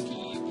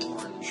pinky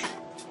orange.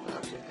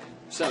 Okay.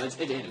 So it's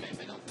anime.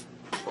 They don't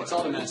It's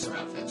all the master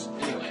outfits.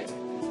 Anyway,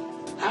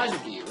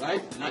 Hazuki,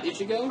 right? Not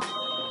Ichigo?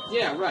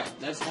 Yeah, right.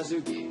 That's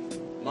Hazuki.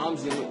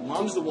 Mom's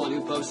the one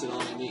who posted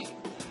on me.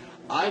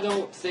 I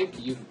don't think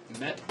you've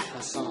met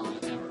Hassan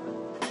ever.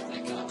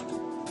 Thank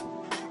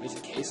God. Is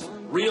it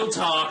K-san? Real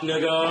talk,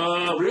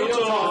 nigga. Real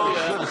talk.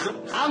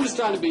 Yeah. I'm just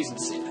trying to be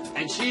sincere.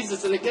 And she's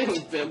just again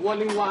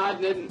wondering why I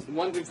didn't,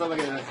 wondering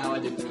how I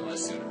didn't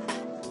realize sooner.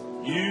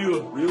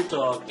 You, real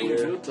talk, Yeah,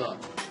 here. real talk.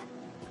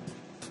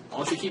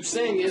 All she keeps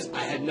saying is,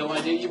 I had no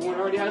idea you weren't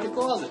already out of the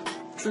closet.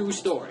 True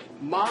story.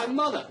 My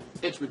mother.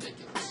 It's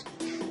ridiculous.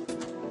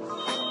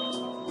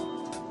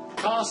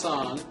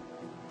 Kasan,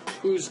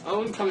 whose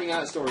own coming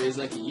out story is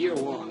like a year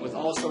long with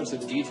all sorts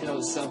of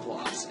detailed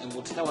subplots and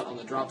will tell it on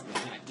the drop of a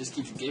hat, just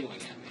keeps giggling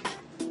at me.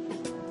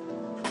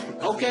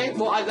 Okay,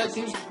 well, that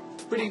seems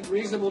pretty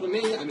reasonable to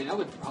me. I mean, I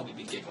would probably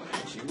be giggling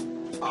at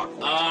you.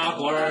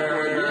 Awkward.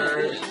 Yeah,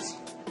 it is.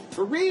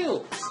 For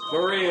reals.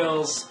 For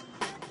reals.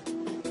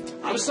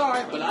 I'm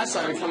sorry, but I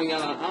saw her coming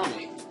out on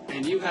Ami.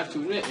 And you have to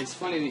admit, it's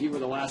funny that you were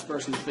the last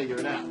person to figure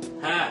it out.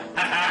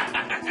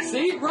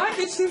 See, right?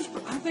 It seems,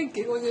 I think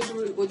giggling is a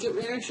legit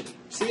reaction.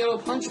 See, I'm a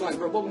punchline,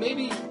 bro. Well,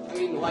 maybe, I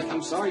mean, like,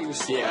 I'm sorry you're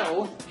slow.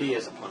 Yeah, he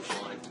is a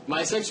punchline.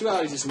 My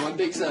sexuality is just one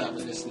big setup,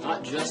 and it's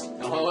not just,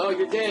 LOL,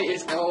 you're gay.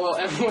 It's LOL,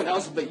 everyone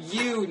else but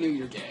you knew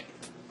you're gay.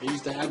 You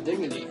used to have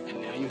dignity,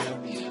 and now you have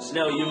BS.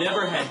 No, you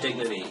never had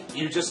dignity.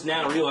 You just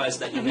now realize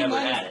that you never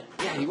had it.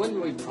 Yeah, he wasn't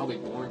really probably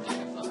born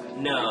dignified.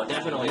 No,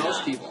 definitely Most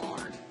not. people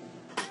aren't.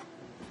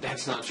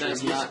 That's not true.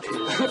 That's not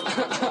true.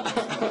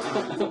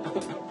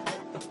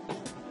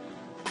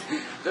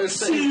 They're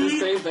saying the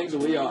same things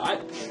that we are.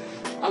 I'm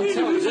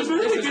telling you, this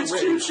is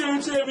written.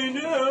 shirts every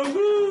now.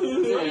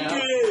 Yeah.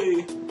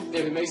 Gay.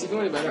 If it makes you feel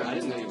any better, I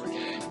didn't know you were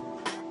gay.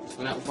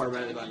 Well, not before I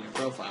read about your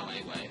profile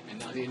anyway, and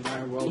now the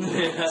entire world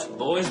knows.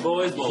 Boys,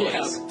 boys, boys.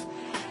 Yeah.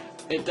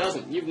 It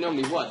doesn't. You've known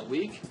me, what, a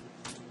week?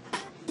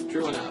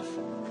 True enough.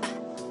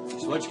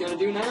 So what you gonna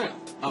do now?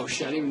 Oh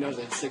shit, I didn't even know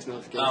that 6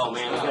 notifications. Oh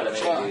man, we gotta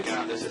check fuck. these.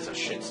 God, this is a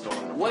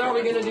shitstorm. What are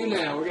we gonna do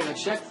now? We're gonna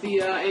check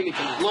the Amy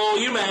canal. Lol,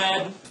 you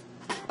mad?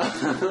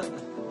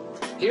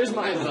 Here's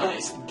my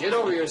advice. Get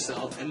over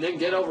yourself, and then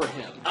get over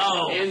him.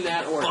 Oh, in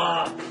that order.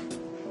 fuck.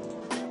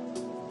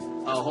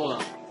 Oh, hold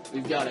on.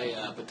 We've got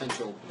a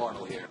potential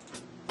Bartle here.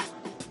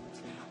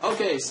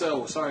 Okay,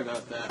 so, sorry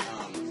about that.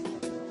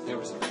 There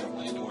was a bit of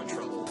landlord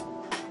trouble.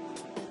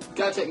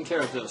 Got taken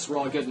care of this. We're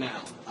all good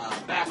now.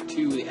 Back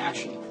to the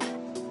action.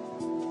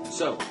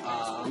 So,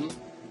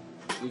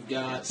 we've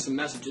got some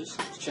messages.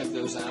 Let's check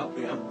those out.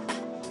 Yeah.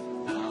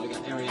 We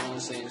got Ariana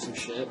saying some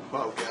shit.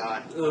 Oh,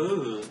 God.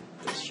 Ooh.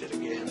 This shit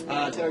again.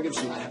 Taylor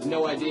Gibson, I have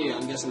no idea.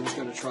 I guess I'm just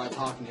going to try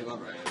talking to him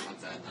up right about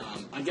that.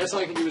 I guess all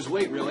I can do is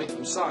wait, really.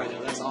 I'm sorry,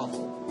 though. That's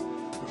awful.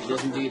 It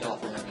is indeed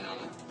awful,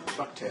 Ariana.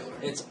 Fuck Taylor.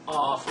 It's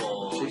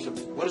awful.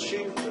 What is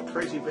she? A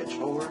crazy bitch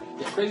whore?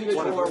 Yeah, crazy bitch,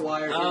 whore,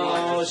 wired.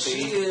 Oh,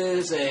 she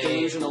is a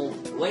delusional,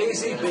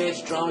 lazy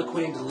bitch, drama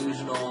queen,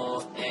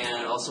 delusional,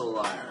 and also a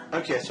liar.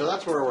 Okay, so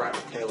that's where we're at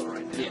with Taylor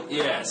right now. Yeah.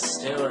 Yes,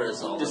 Taylor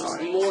is all Just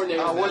right. more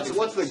negative.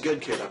 What's the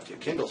good kid up to?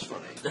 Kendall's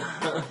funny.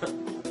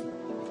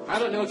 I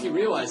don't know if you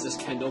realize this,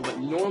 Kendall, but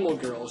normal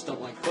girls don't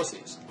like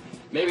pussies.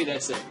 Maybe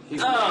that's it.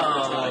 He's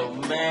Oh,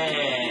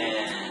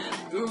 man.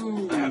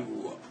 Ooh.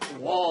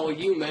 Wall,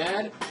 you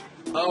mad?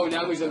 Oh,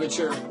 now he's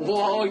immature.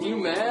 Wall, you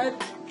mad?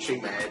 She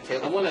mad. I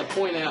Taylor. want to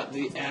point out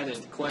the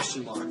added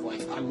question mark.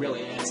 Like, I'm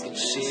really asking.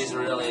 this. She's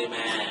really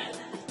mad.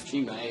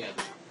 She mad.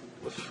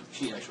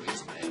 She actually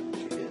is mad.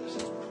 She is.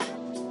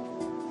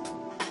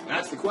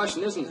 That's the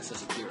question, isn't it,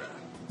 says Akira.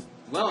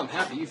 Well, I'm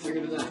happy you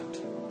figured it out.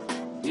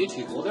 You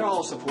two, well, they're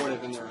all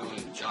supportive in their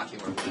own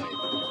jocular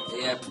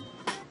way. Yep.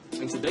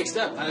 It's a big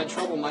step. I had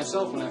trouble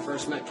myself when I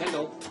first met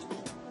Kendall.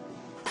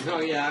 Oh,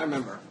 yeah, I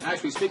remember.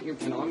 Actually, speaking of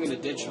Kendall, I'm going to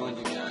ditch on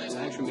you guys.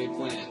 I actually made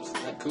plans. Is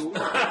that cool?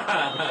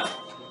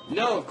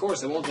 No, of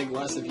course, I won't think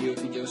less of you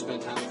if you go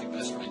spend time with your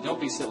best friend.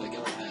 Don't be silly.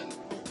 Go ahead.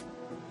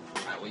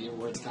 Alright, well, your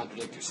words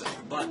contradict yourself.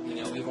 But,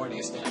 we've already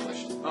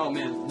established. Oh,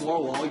 man,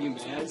 more Wall, you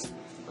mad?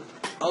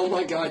 Oh,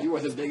 my God, you are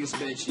the biggest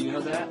bitch. You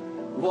know that?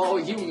 Wall,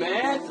 you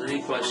mad?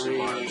 3 question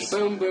marks.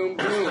 Boom, boom,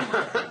 boom.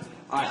 Alright,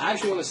 I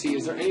actually want to see,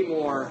 is there any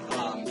more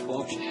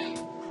 12chan?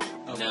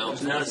 Oh, No,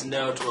 there's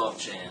no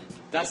 12chan.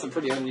 That's a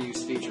pretty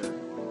underused feature.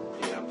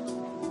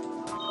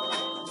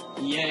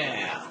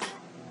 Yeah.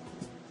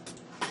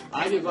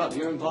 I give up.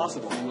 You're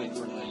impossible. I'm waiting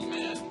for another you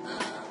mad.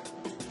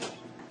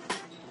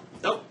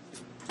 Nope.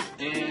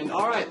 And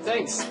alright,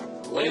 thanks.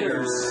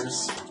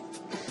 Laters.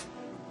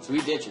 So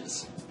he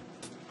ditches.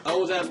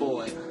 Oh, that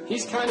boy.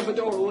 He's kind of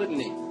adorable, isn't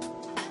he?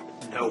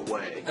 No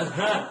way.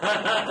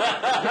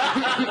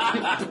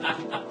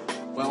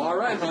 Well,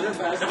 alright, Hunter.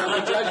 Pass on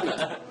the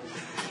judgment.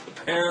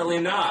 Apparently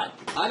not.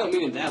 I don't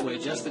mean it that way,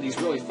 just that he's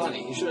really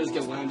funny. He should just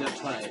get wound up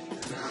tight.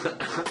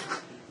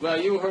 Well,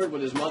 you heard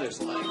what his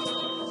mother's like.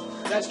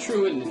 That's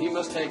true, isn't it? He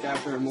must take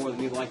after her more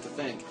than you'd like to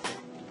think.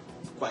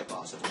 Quite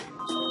possibly.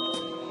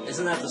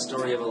 Isn't that the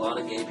story of a lot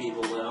of gay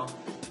people, though?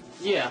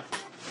 Yeah.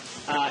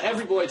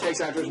 Every boy takes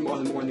after his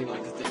mother more than he'd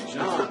like to think.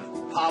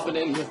 John, popping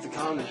in with the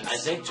comments. I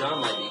think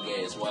John might be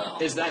gay as well.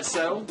 Is that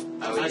so?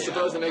 Oh, I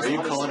suppose that makes Are a you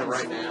lot of calling it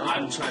sense. right now?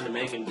 I'm trying to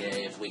make him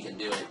gay if we can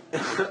do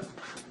it.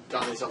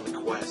 Donnie's on the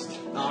quest.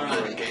 All right.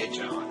 For a gay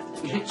John.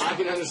 I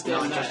can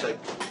understand Not that.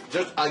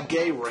 just a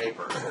gay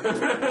raper.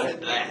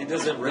 He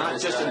doesn't rip Not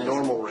his just a eyes.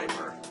 normal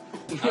raper.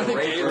 A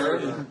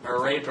raper. A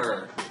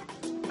raper.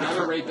 Not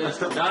a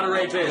rapist. Not a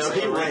rapist.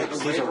 No, he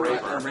rapes. He's a A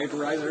raper.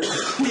 raperizer.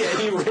 Yeah,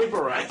 he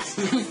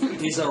raperized.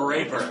 He's a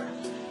raper.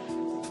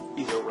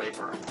 He's a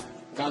raper.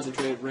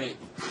 Concentrated rape.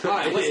 All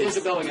right, what's It is.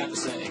 Isabella got to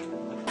say?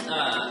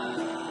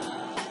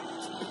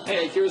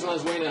 Hey, Kira's on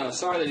his way now.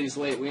 Sorry that he's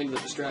late. We ended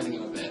up distracting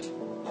him a bit.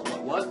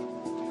 What?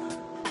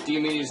 Do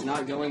you mean he's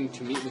not going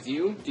to meet with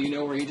you? Do you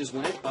know where he just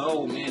went?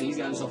 Oh, man, he's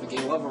got himself a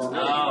gay lover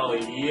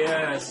already. Oh,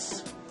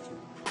 yes.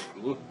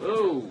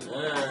 Woohoo.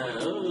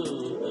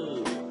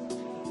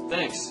 Ooh.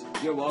 Thanks.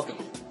 You're welcome.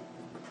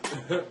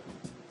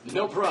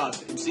 No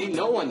props. See,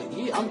 no one...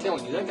 I'm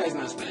telling you, that guy's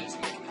not Spanish to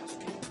making out with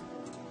people.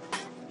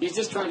 He's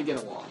just trying to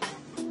get along.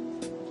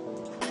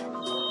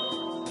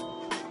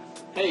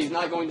 Hey, he's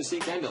not going to see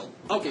Kendall.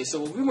 Okay,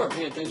 so if we weren't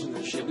paying attention to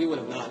this shit, we would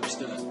have not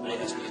understood what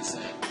was being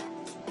said.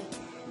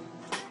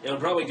 It'll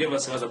probably give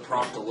us another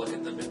prompt to look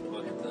at the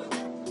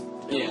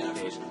Yeah.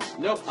 notifications.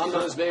 Nope, I'm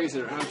not his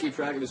babysitter. I don't keep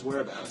track of his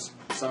whereabouts.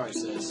 Sorry,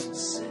 sis.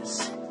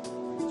 Sis.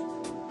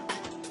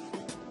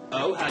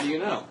 Oh, how do you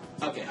know?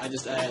 Okay, I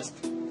just asked.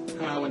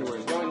 I wonder where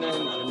he's going then.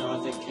 I don't know.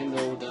 I think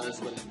Kendall does,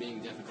 but it's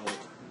being difficult.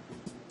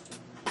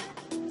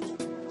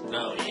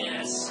 Oh,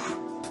 yes.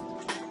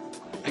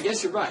 I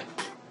guess you're right.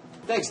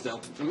 Thanks, though.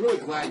 I'm really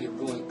glad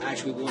you're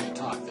actually willing to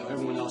talk, though.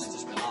 Everyone else has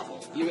just been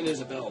awful. Even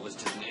Isabella was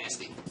just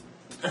nasty.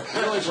 I'm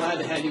really glad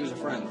to have you as a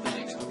friend.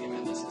 Thanks. Okay,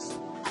 man, this is...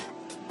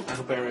 I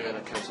hope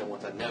Ariana comes in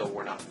with a no,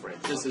 we're not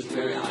friends. This is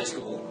very high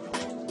school.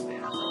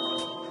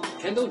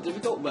 Kendall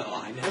difficult? Well,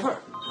 I never.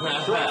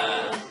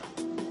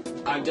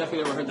 I've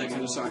definitely never heard that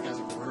kind of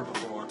sarcasm from her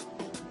before.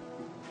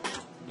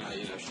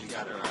 She's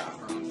got her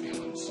own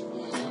feelings.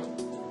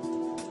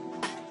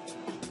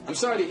 I'm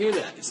sorry to hear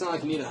that. It's not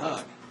like you need a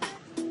hug.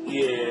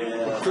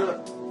 Yeah.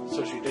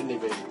 So she didn't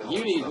even know.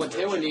 You need, what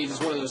Taylor needs is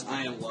one of those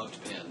I am loved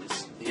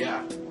pins.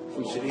 Yeah.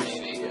 From She Old needs,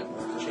 Navy.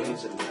 yeah. She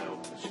needs to know.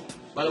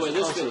 By the way,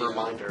 this Constant video...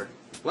 reminder.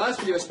 Last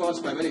video is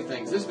sponsored by many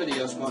things. This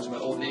video is sponsored by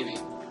Old Navy.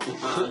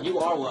 You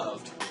are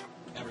loved.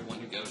 Everyone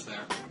who goes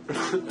there.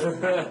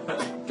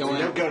 Go You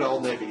in. don't go to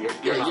Old Navy. You're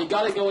Yeah, not. you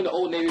gotta go into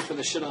Old Navy for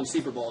the shit on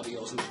Super Bowl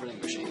deals and the printing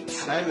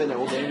machines. I haven't been to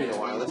Old Navy in a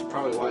while. That's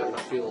probably why I'm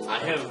not feeling I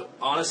have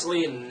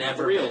honestly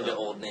never Real, been to though.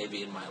 Old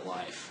Navy in my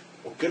life.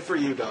 Well, good for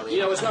you, Donnie.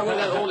 You know, it's not really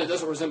that old. It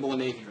doesn't resemble a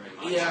Navy very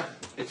much. Yeah,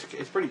 it's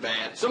pretty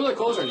bad. Some of the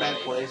clothes are Bad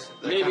Navy. place.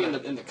 They're Maybe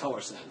kinda- in the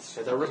color sense.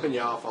 Yeah, they're ripping you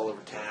off all over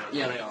town.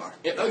 Yeah, they are.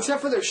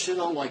 Except for their shit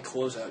on like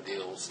closeout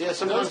deals. Yeah,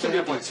 sometimes Those they can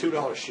have be like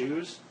 $2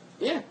 shoes.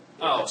 Yeah.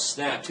 Oh,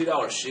 snap.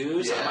 $2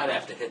 shoes? Yeah. I might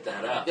have to hit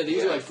that up. Yeah, they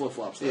usually Yeah. like flip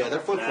flops. Yeah, they're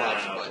flip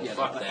flops. No. But Yeah,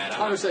 Fuck that.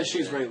 Connor says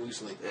shoes very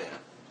loosely.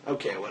 yeah.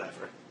 Okay,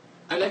 whatever.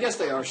 And I guess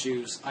they are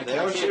shoes. They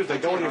are shoes. They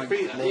go on your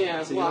feet. And they,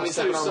 Yeah, so well, I you mean,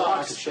 step so do on rocks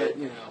socks, and shit.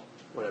 but, you know.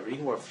 Whatever. You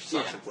can wear socks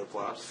Yeah. and flip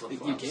flops.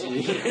 You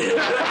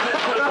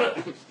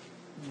can.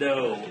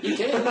 No. You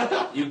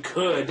can. You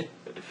could.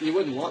 You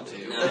wouldn't want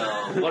to.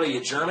 No. What are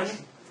you, German?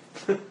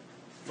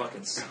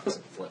 Fucking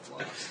flip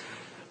flops.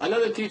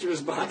 Another teacher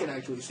was, but I can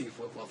actually see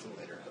flip flops in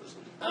later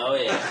housing. Oh,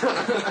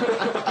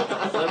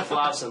 yeah. Flip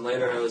flops and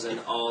later hosen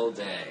all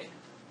day.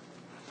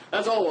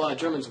 That's all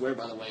Germans wear,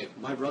 by the way.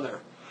 My brother,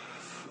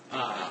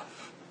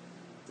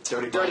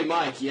 Dirty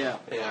Mike, yeah,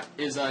 Yeah.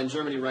 is in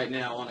Germany right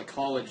now on a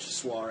college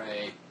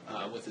soiree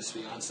with his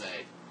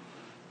fiance.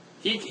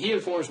 He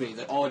informs me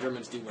that all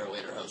Germans do wear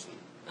lederhosen.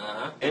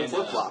 Uh-huh. And And,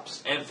 flip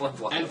flops. And flip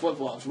flops. And flip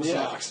flops with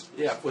socks.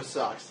 Yeah, with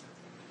socks.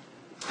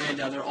 And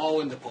they're all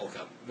into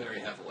polka very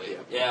heavily. Yeah.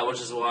 Yeah, which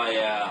is why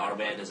our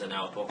band is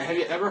now a polka. Have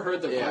you ever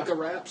heard the Yeah. polka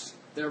raps?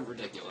 They're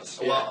ridiculous.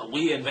 Well,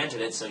 we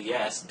invented it, so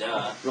yes,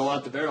 duh. Roll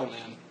out the barrel,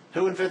 man.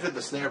 Who invented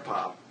the snare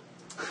pop?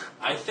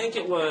 I think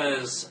it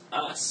was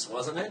us,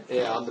 wasn't it?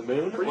 Yeah, on the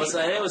moon? Was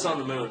that? It was on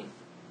the moon.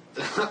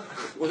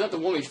 Was that the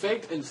one we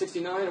faked in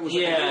 '69? Or was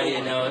Yeah, that the you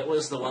one? know, it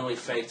was the one we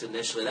faked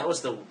initially. That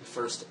was the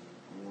first,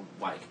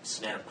 like,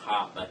 snare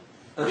pop, but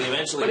we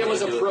eventually. But it did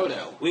was a do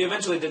proto. We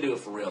eventually did do it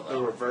for real, The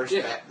though. reverse,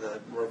 Yeah. the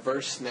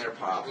reverse snare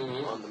pop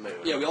on the moon.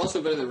 Yeah, we also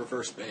invented the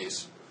reverse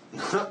bass.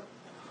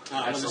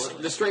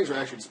 Absolutely. The strings were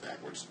actually just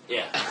backwards.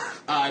 Yeah.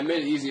 I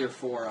made it easier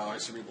for our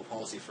cerebral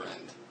palsy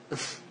friend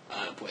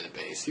to play the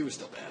bass. He was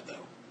still bad,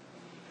 though.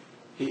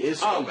 He is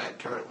so bad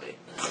currently.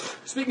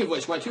 Speaking of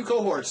which, my two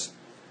cohorts,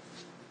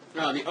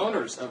 the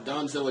owners of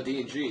Donzilla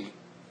D&G,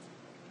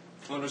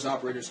 owners,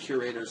 operators,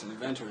 curators, and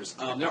inventors,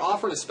 they're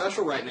offering a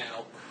special right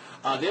now.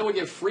 They will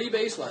give free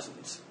bass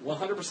lessons,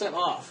 100%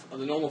 off of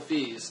the normal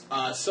fees,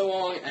 so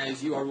long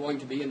as you are willing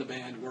to be in the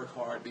band, work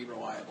hard, be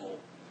reliable.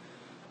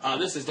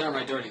 This is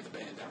downright dirty, the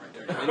band, downright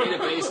dirty. They need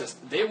a bassist.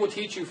 They will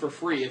teach you for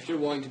free if you're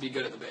willing to be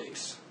good at the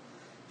bass.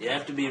 You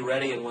have to be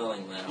ready and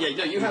willing, though. Yeah,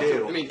 no, you have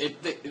to. I mean,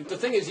 the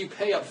thing is, you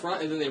pay up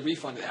front and then they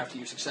refund it after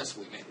you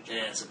successfully manage it.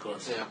 Yes, of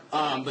course. Yeah.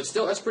 But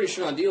still, that's a pretty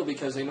strong deal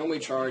because they normally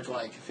charge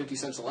like 50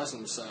 cents a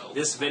lesson. So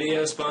this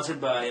video is sponsored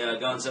by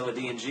Gonzoa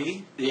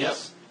D&G.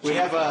 Yes. We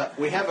have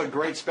a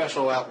great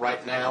special out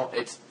right now.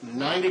 It's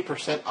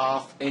 90%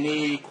 off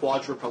any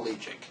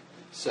quadriplegic.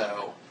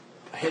 So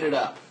hit it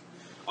up.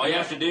 All you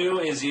have to do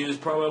is use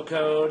promo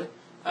code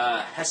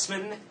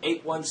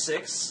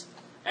Hessman816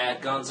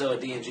 at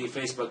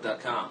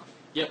GonzoaDNGFacebook.com.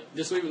 Yep,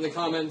 just leave it in the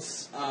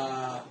comments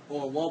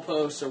or wall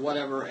posts or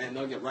whatever, and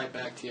they'll get right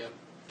back to you.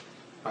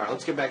 All right,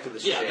 let's get back to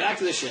this shit. Yeah, back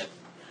to the shit.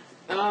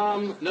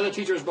 Another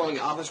teacher is blowing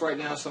the office right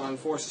now, so I'm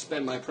forced to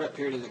spend my prep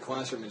period in the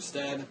classroom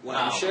instead.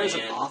 Wow, he shares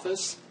an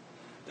office?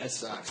 That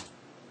sucks.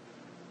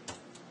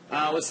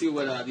 Let's see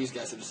what these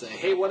guys have to say.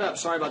 Hey, what up?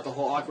 Sorry about the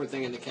whole awkward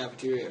thing in the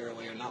cafeteria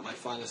earlier. Not my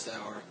finest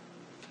hour.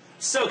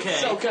 It's okay.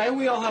 It's okay.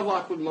 We all have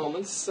awkward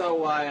moments.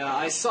 So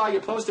I saw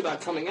your post about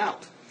coming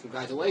out.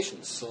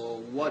 Congratulations.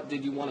 So what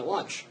did you want at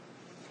lunch?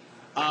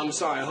 I'm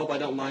sorry. I hope I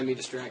don't mind me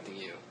distracting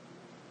you.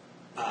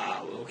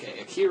 Okay.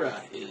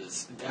 Akira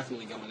is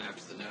definitely going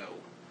after the no.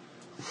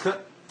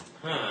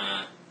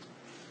 Huh.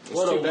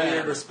 What a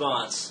weird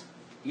response.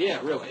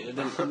 Yeah, really.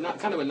 Not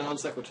kind of a non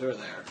sequitur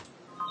there.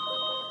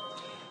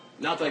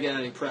 Not that I get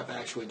any prep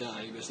actually done.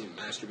 Are you busy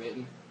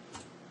masturbating?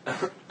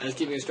 I just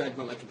keep me distracted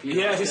by my computer.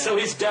 Yeah, so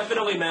he's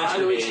definitely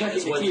masturbating.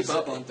 Checking to keep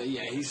up on things.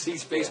 Yeah, he's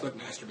Facebook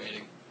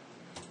masturbating.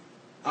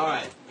 All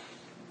right.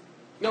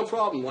 No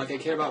problem. Like I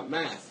care about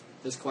math.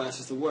 This class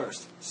is the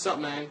worst. Sup,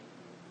 man?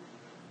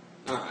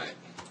 All right.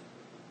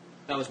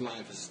 That was my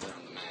emphasis there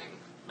on the mang.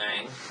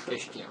 Mang. In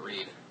case you can't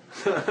read.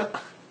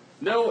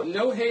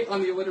 No hate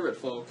on the illiterate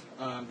folk.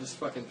 Just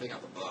fucking pick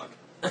out the bug.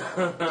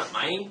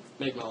 Mang?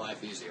 Make my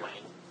life easier.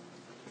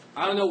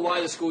 I don't know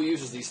why the school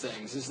uses these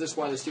things. Is this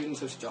why the students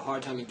have such a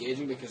hard time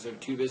engaging because they're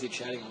too busy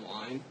chatting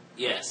online?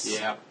 Yes.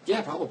 Yeah.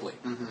 Yeah, probably.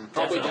 Mm-hmm.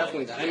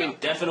 Definitely that. Yeah. I mean,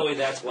 definitely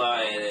that's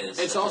why it is.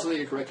 It's also that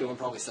your curriculum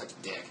probably sucks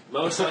dick.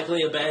 Most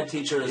likely a bad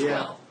teacher as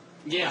well.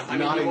 Yeah, I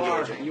mean,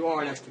 you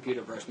are an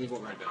ex-computer person. We've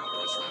already been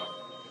over this now.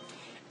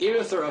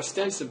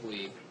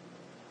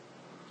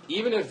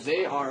 Even if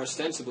they are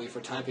ostensibly for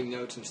typing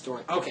notes and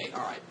storing... Okay,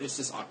 all right, it's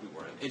just awkward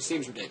wording. It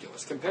seems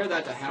ridiculous. Compare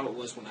that to how it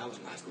was when I was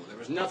in high school. There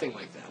was nothing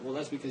like that. Well,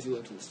 that's because you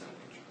lived in the Stone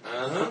Age.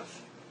 Uh-huh.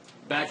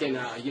 Back in,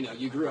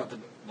 you grew up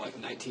in, like,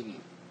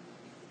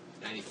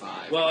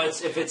 1995. Well,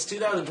 if it's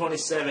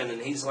 2027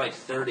 and he's like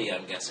 30,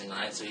 I'm guessing,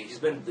 right? So he's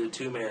been through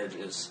 2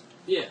 marriages.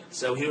 Yeah.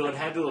 So he would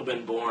have to have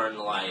been born,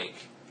 like...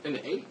 In the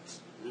 80s?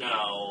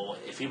 No,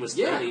 if he was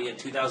 30 in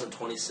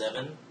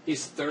 2027.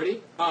 He's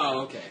 30?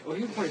 Oh, okay. Well,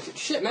 he was 22.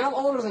 Shit, man, I'm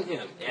older than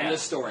him in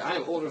this story. I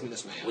am older than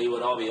this man. We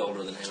would all be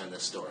older than him in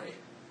this story.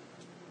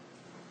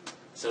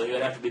 So he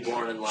would have to be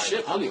born in, like...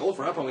 Shit, I'm the old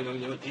for I probably don't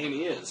even know what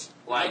Amy is.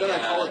 Like,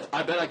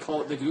 I bet I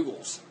call it the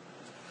Googles.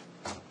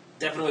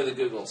 Definitely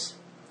the Googles.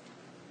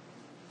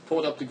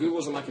 Pulled up the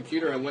Googles on my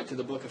computer and went to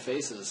the Book of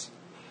Faces.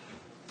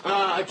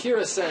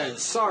 Akira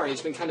says, sorry,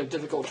 it's been kind of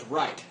difficult to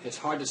write. It's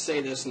hard to say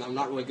this, and I'm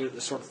not really good at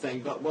this sort of thing,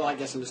 but, well, I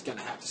guess I'm just going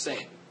to have to say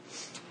it.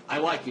 I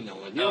like you,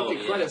 Nolan. You don't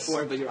get credit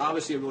for it, but you're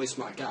obviously a really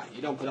smart guy.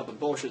 You don't put up with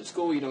bullshit at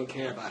school. You don't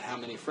care about how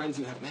many friends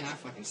you have. Man, I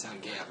fucking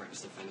sound gay. I've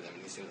just defended them,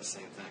 and he's doing the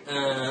same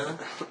thing.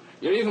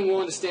 You're even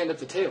willing to stand up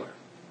to Taylor.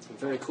 I'm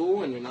very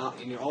cool, and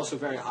you're also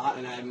very hot,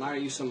 and I admire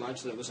you so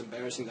much that it was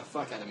embarrassing the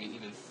fuck out of me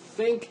even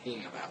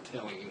thinking about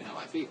telling you how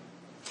I feel.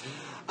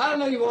 I don't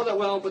know you all that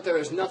well, but there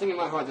is nothing in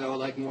my heart that I would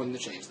like more than to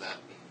change that.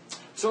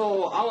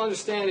 So I'll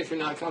understand if you're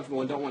not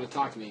comfortable and don't want to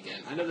talk to me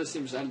again. I know this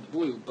seems out of the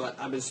blue, but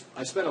I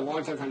spent a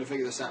long time trying to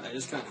figure this out, and I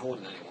just can't hold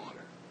it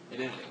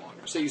any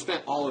longer. So you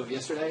spent all of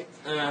yesterday?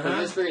 I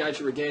just figured out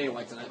you were gay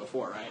like the night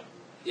before, right?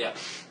 Yeah.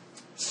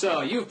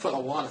 So you've put a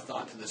lot of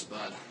thought to this,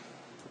 bud.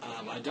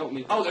 I don't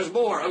mean... Oh, there's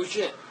more! Oh,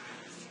 shit!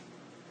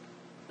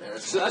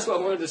 So that's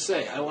what I wanted to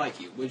say. I like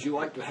you. Would you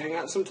like to hang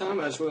out sometime?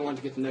 I just really wanted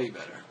to get to know you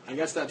better. I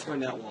guess that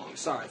turned out long.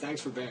 Sorry.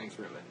 Thanks for bearing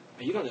through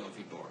it. You don't know if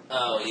you're bored.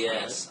 Oh,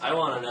 yes. I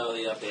want to know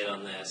the update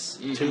on this.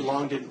 Mm-hmm. Too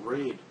long didn't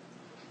read.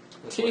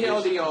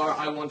 TLDR,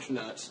 I want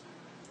your nuts.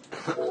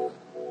 We're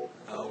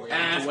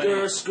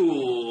After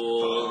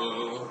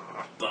school.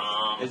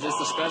 Is this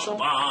the special?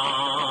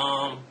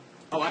 Bomb.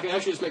 Oh, I can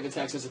actually just make the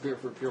text disappear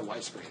for a pure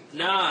white screen.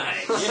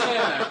 Nice.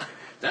 Yeah.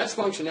 That's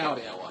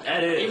functionality I like.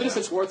 That is. Even if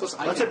it's worthless,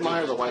 Let's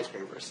admire the white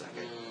screen for a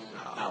second.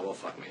 Well,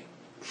 fuck me.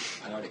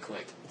 I already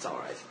clicked. It's all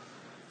right.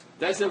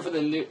 That's it for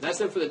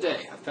the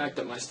day. I've packed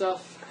up my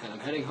stuff, and I'm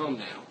heading home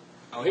now.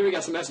 Oh, here we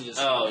got some messages.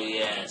 Oh,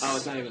 yes. Oh,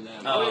 it's not even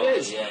them. Oh, it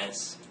is.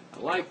 Yes. I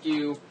like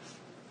you.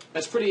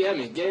 That's pretty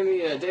Emmy. Give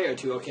me a day or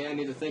two, okay? I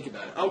need to think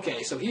about it.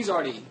 Okay, so he's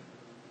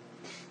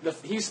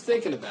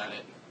thinking about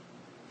it.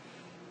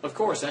 Of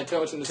course, that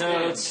totes in the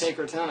stand. Take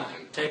her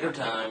time. Take her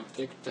time.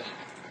 Take her time.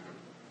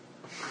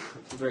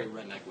 It's a very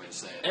redneck way to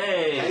say it.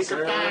 Hey, take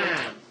her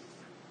time.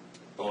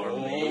 Or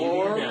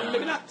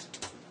maybe not.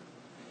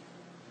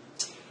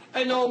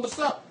 Hey, Nolan, what's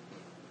up?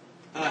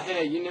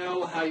 Hey, you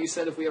know how you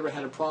said if we ever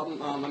had a problem,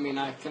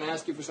 can I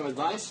ask you for some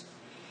advice?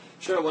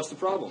 Sure, what's the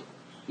problem?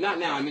 Not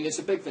now, it's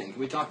a big thing. Can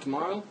we talk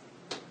tomorrow?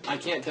 I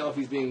can't tell if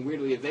he's being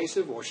weirdly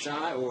evasive or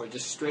shy or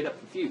just straight up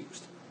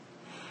confused.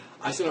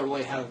 I still don't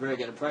really have a very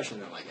good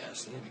impression of him, I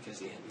guess. Yeah, because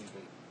he's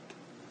been...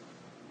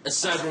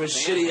 Aside from his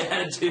shitty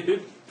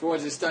attitude.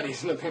 Towards his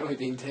studies and apparently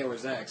being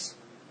Taylor's ex.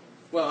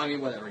 Well, I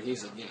mean, whatever.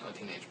 He's a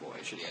teenage boy.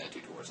 Shitty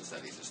attitude towards his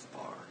studies is the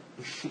par.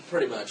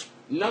 Pretty much.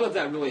 None of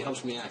that really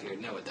helps me out here.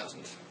 No, it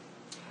doesn't.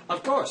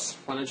 Of course.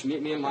 Why don't you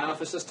meet me in my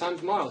office this time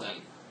tomorrow,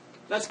 then?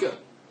 That's good.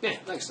 Yeah,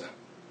 thanks, sir.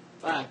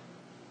 Bye.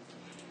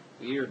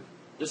 Weird.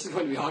 This is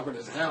going to be awkward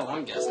as hell,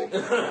 I'm guessing.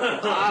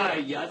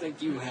 I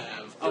think you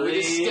have. Oh,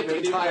 we just skipped the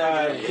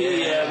entire day.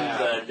 p.m.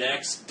 the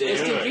next day.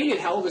 It's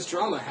convenient how all this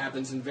drama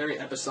happens in very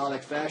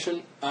episodic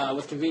fashion,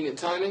 with convenient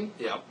timing.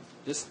 Yep.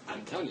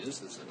 I'm telling you,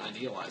 this is an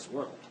idealized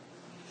world.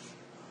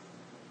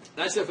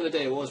 That's it for the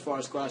day. Well, as far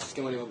as class is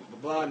going, blah, blah,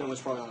 blah. No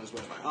one's probably on his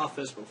way to my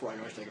office. Before I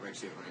go, I should take a break,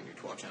 see if we're going to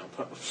do 12-channel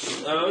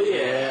post. Oh,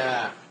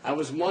 yeah. I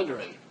was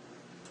wondering.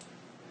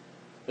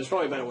 There's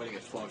probably a better way to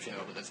get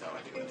 12-channel, but that's how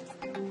I do it.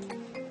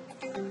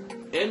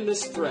 In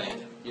this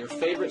thread, your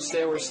favorite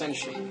Sailor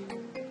Senshi.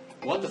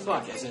 What the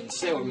fuck, as in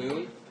Sailor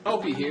Moon?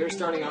 Opie here,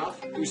 starting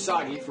off.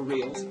 Usagi, for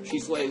reals.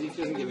 She's lazy, she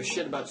doesn't give a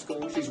shit about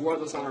school, she's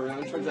worthless on her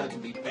own, turns out to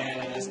be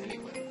badass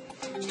anyway.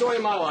 Story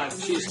of my life,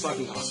 she's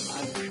fucking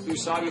awesome. I'm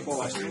Usagi for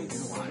life. Story of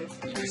your life?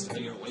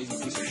 You're a lazy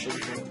piece of shit,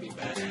 you want to be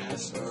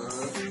badass.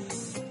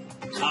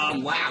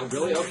 Wow,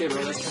 really? Okay,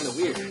 bro, that's kind of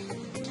weird.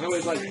 I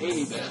always liked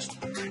Amy best.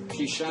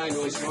 She's shy and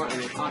really smart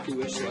and a hockey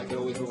witch, so I could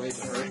always relate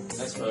to her. I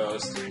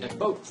suppose. And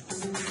both.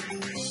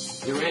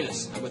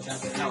 Uranus, I would tap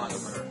the hell out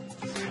of her.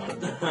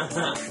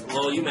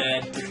 Well, you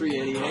mad.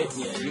 388,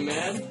 yeah, you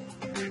mad?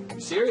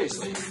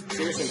 Seriously mad.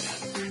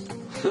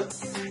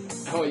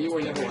 Oh, you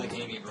were never like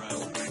Amy, bro.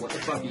 What the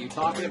fuck are you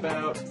talking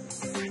about?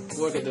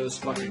 Look at those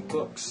fucking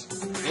books.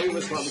 Amy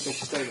was smart because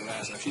she studied her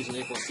ass off. She's an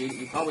A+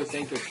 student. You probably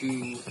think they're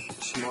too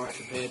smart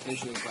to pay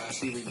attention in class,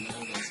 so you read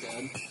manga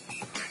instead.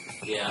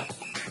 Yeah.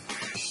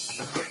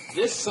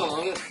 This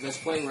song that's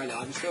playing right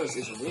now, I just noticed,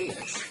 is a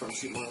remix from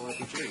Super Mario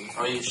RPG.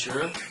 Are you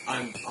sure?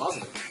 I'm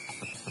positive.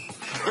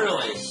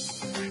 Really?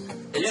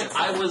 Yeah.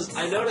 I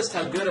noticed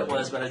how good it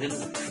was, but I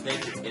didn't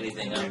make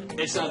anything of it.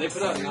 It's they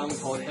put out an album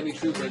called Heavy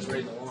Trooper that's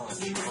ready to launch.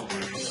 Oh my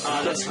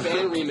god. That's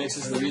fan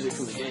remixes of the music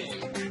from the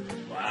game.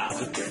 Wow.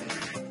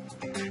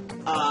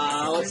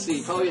 Let's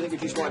see. Probably think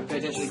if you smart to pay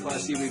attention in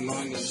class, you read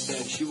manga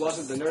instead. She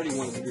wasn't the nerdy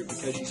one of the group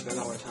because she spent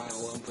all her time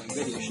alone playing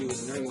video. She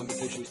was the nerdy one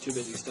because she was too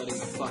busy studying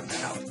the fuck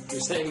out.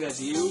 You're saying that's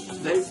you?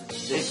 They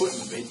put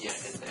Nvidia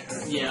in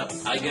there. Yeah.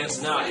 I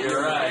guess not.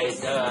 You're right.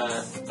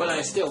 But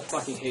I still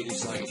fucking hate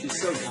Usagi.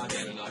 She's so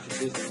goddamn obnoxious.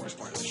 She's the worst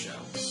part of the show.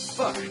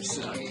 Fuck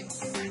Usagi.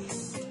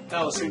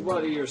 Oh, so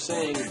what you're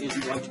saying is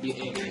you'd like to be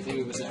Amy. If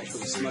Amy was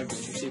actually smug, but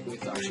you secretly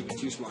thought she was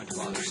too smart to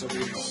bother, so we're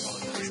going all the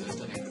time instead of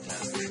studying for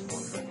tests. This is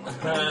wonderful.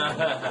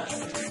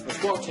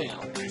 12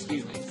 channel.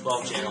 Excuse me.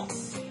 12 channel.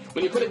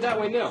 When you put it that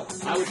way, no.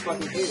 I would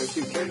fucking hate her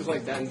too. Characters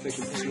like that in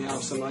fiction piss me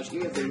off so much,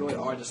 even if they really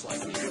are just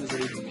like me. What does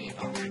it even mean?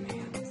 Oh,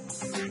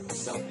 man.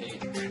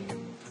 Self-hate.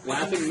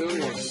 Laughing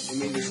Moonwoman. It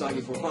means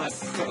Usagi for life,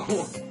 bro.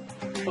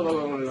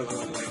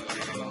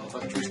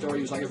 Fucking true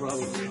story, Usagi for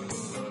life.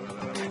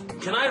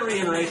 Can I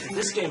reiterate that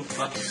this game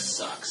fucking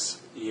sucks?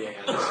 Yeah,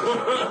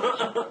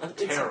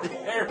 this is terrible.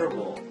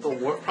 Terrible.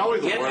 Probably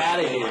the Get worst out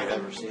of game here. I've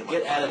ever seen.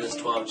 Get out of this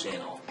 12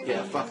 channel.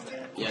 Yeah, fuck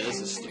that. Yeah, this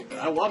is stupid.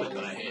 I love it,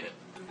 but I hate it.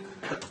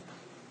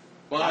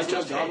 Well, I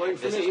jumped all the way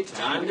for me.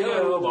 Time to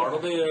go,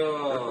 Bartleby.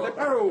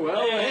 Oh,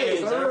 well, hey,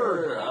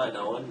 sir. I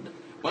know.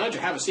 Why don't you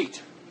have a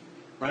seat?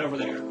 Right over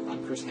there.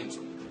 I'm Chris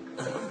Hansen.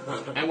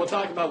 And we'll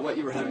talk about what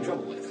you were having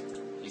trouble with.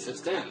 He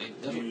sits down. He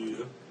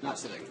doesn't. Not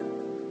sitting.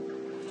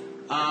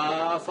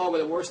 Followed by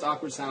the worst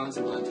awkward silence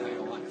of my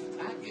entire life.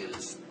 That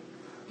is...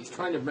 He's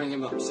trying to bring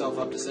himself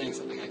up to saying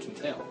something, I can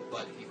tell.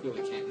 But he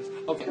really can't.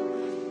 Okay.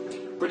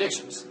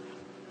 Predictions.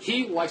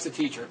 He likes the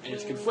teacher and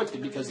is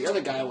conflicted because the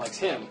other guy likes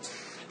him.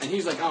 And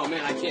he's like, oh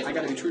man, I can't, I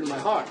gotta be true to my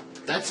heart.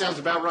 That sounds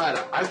about right.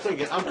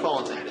 I'm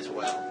calling that as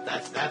well.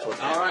 That's what's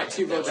happening. Alright,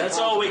 2 votes. That's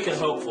all we can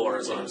hope for,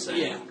 is what I'm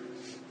saying. Yeah.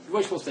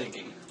 Wishful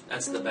thinking.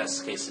 That's the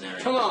best case scenario.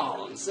 Come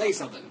on, say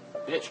something,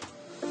 bitch.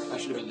 I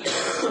should have been there.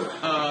 Yes.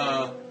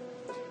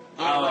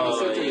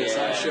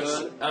 I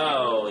should.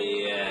 Oh,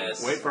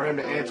 yes. Wait for him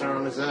to answer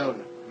on his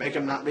own. Make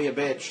him not be a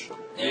bitch.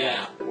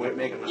 Yeah. Wait,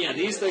 make him not Yeah,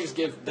 be these things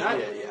give that.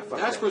 fuck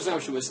That's that.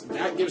 presumptuous.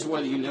 That gives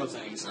away that you know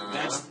things.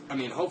 That's. I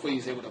mean, hopefully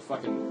he's able to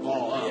fucking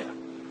ball up. Yeah.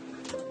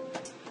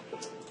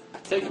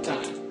 Take your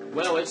time.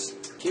 Well, it's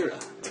Kira.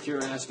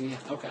 Kira asked me.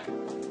 Okay.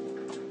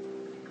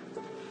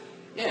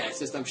 Yeah, it's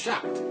just I'm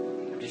shocked.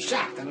 I'm just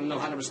shocked. I don't know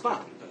how to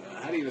respond.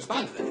 How do you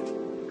respond to that?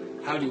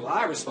 How do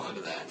I respond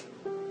to that?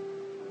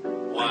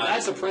 Why?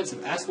 That's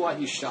offensive. That's why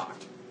he's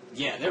shocked.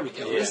 Yeah, there we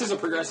go. Yeah. This is a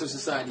progressive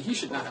society. He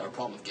should not have a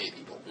problem with gay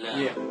people. No.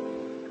 Yeah.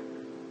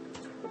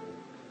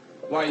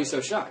 Why are you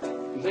so shocked?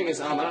 The thing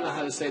is, I don't know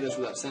how to say this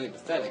without sounding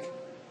pathetic.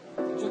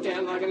 It's okay,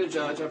 I'm not going to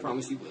judge. I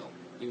promise you will.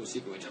 You will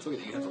secretly judge. Look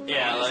at that. You have the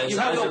Yeah, lies. his You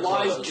have eyes the are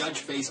lies closed. judge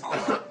face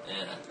on.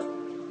 Yeah.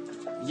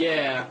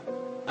 Yeah.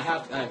 I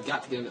I've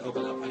got to get him to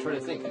open up. I try to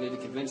think. I need to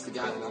convince the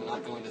guy that I'm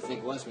not going to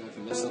think less of him if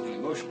he missed something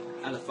emotional.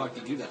 How the fuck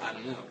do you do that? I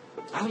don't know.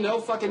 I don't know.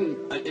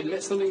 Fucking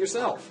admit something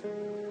yourself.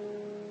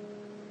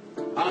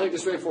 I think the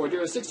straightforward,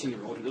 you're a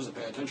 16-year-old who doesn't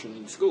pay attention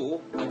in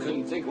school. I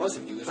couldn't think less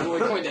of you. It's really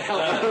going to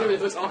help if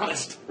it was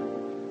honest.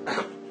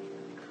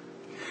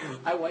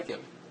 I like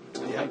him. I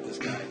like this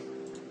guy.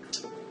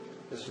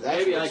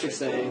 Maybe I could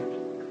say,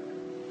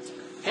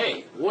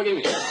 hey, look at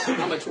me.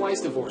 I'm a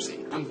twice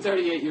divorcee. I'm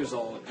 38 years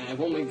old, and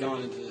I've only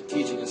gone into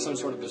teaching in some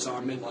sort of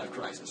bizarre midlife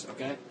crisis,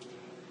 okay?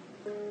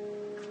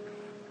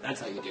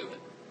 That's how you do it.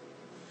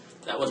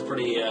 That was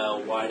pretty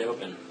wide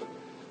open.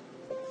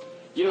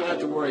 You don't have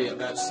to worry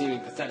about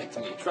seeming pathetic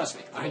to me. Trust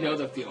me, I know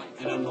the feeling,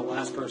 and I'm the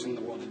last person in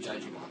the world to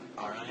judge you on it,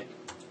 alright?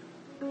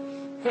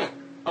 Huh.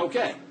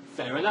 Okay,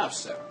 fair enough,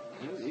 sir.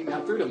 You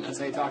got through to him. That's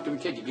how you talk to a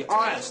kid. You be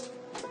honest.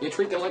 You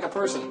treat them like a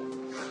person.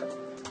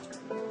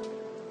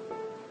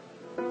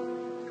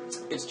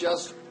 It's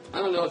just, I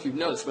don't know if you've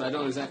noticed, but I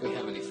don't exactly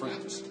have any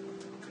friends.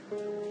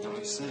 I'm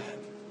always sad.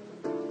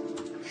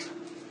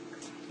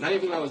 Not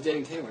even when I was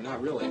dating Taylor,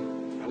 not really.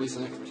 At least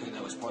I can pretend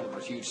I was part of our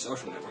huge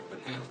social network, but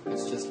now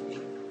it's just me.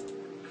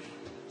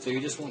 So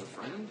you just want a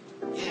friend?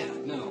 Yeah,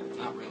 no,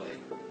 not really.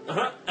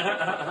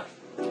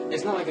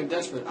 It's not like I'm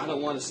desperate. I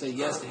don't want to say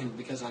yes to him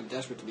because I'm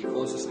desperate to be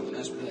close to someone.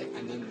 That's pathetic.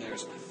 And then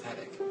there's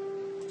pathetic.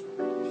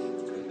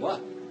 And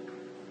what?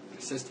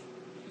 He says he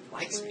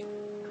likes me.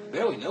 He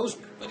barely knows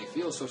me, but he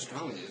feels so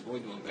strongly that he's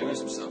going to embarrass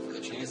himself for the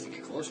chance to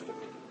get closer to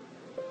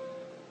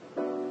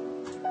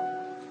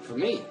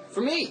me.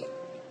 For me!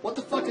 What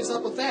the fuck is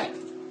up with that?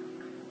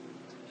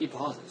 He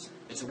pauses.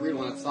 It's a weird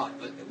one of thought,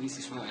 but at least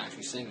he's finally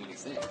actually saying what he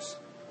thinks.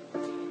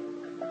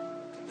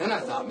 Then I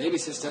thought, maybe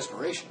it's just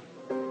desperation.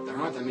 There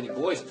aren't that many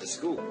boys at this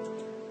school.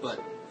 But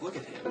look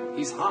at him.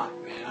 He's hot,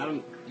 man.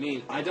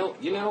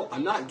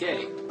 I'm not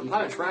gay. I'm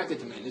not attracted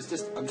to men. It's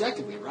just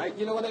objectively, right?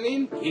 You know what I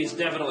mean? He's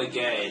definitely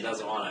gay and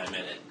doesn't want to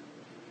admit it.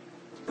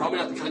 Probably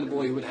not the kind of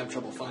boy who would have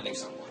trouble finding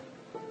someone.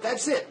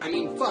 That's it. I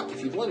mean, fuck.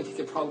 If he wanted, he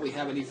could probably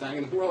have any fag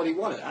in the world he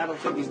wanted. I don't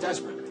think he's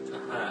desperate.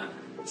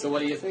 So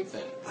what do you think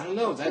then? I don't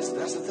know. That's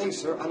the thing,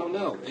 sir. I don't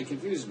know. It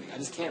confuses me. I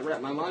just can't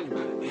wrap my mind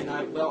around it. And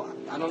I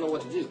don't know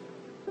what to do.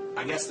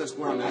 I guess that's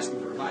where I'm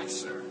asking for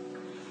advice, sir.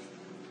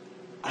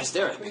 I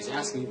stare at him. He's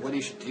asking me what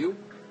he should do.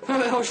 How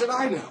the hell should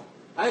I know?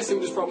 I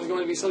assumed this problem was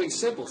going to be something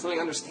simple, something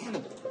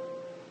understandable.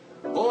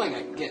 Bullying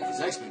I can get.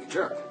 His ex being a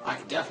jerk, I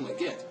can definitely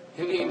get.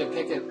 Him needing to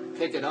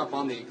pick it up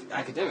on the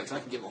academics, I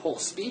could give a whole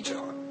speech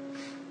on.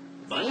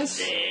 But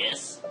this,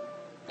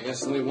 I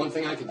guess there's only one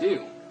thing I could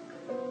do.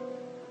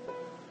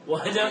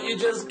 Why don't you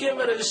just give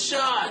it a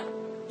shot?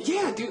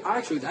 Yeah, dude,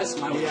 actually, that's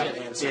my legit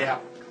answer. Yeah,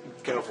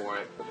 go for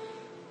it.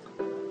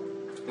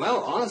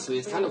 Well, honestly,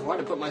 it's kind of hard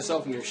to put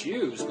myself in your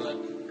shoes, but...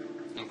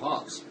 And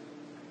pause.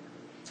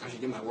 I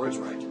should get my words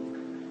right.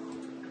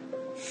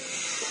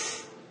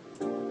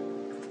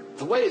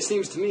 The way it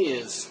seems to me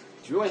is,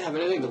 do you really have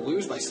anything to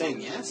lose by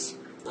saying yes?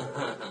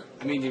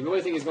 I mean, do you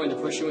really think he's going to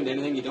push you into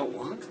anything you don't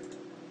want?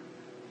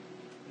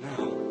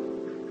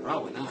 No,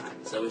 probably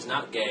not. So he's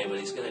not gay, but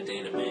he's going to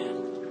date a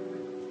man.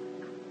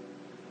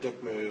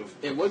 Dick move.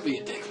 It would be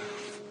a dick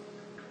move.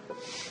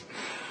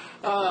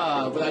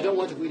 But I don't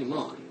want to lead him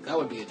on. That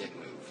would be a dick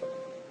move.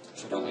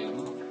 So don't lead him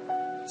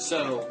on.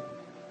 So,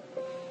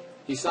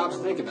 he stops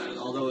to think about it,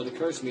 although it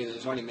occurs to me that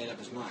he's already made up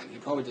his mind. He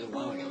probably did a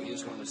while ago. He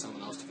just wanted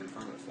someone else to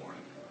confirm it for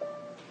him.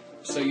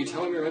 So you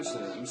tell him you're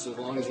interested in him, so as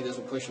long as he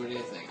doesn't push you into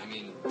anything. I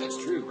mean, that's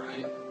true,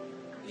 right?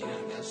 Yeah,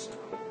 I guess so.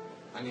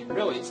 I mean,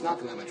 really, it's not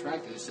that I'm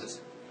attracted. It's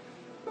just,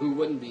 who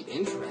wouldn't be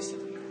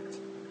interested in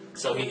that?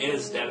 So he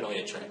is definitely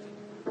attracted.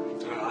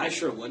 I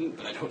sure wouldn't,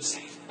 but I don't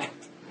say that.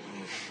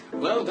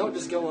 Well, don't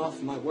just go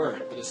off my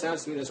word, but it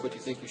sounds to me that's what you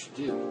think you should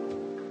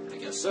do. I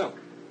guess so.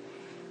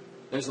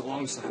 There's a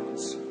long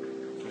silence.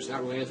 There's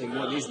not really anything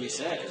more that needs to be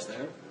said, is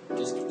there?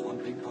 Just one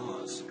big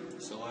pause.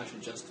 So I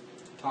should just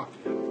talk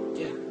to him.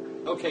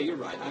 Yeah. Okay, you're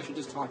right. I should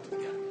just talk to the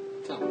guy.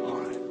 Tell him, all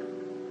right.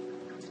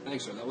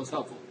 Thanks, sir. That was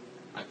helpful.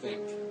 I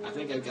think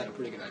I've got a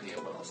pretty good idea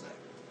of what I'll say.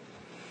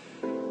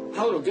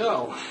 How it'll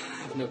go, I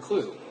have no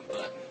clue,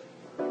 but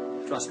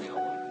trust me,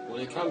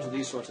 when it comes to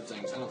these sorts of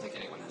things, I don't think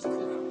anyone has a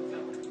clue how it will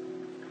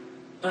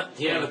go.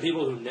 Yeah, the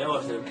people who know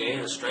if they're gay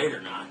or straight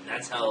or not,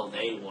 that's how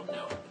they will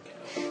know how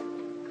to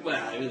go.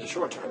 Well, in the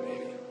short term,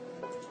 maybe.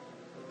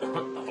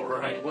 All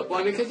right. Well,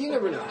 I mean, because you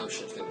never know how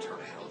shit's going to turn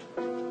out.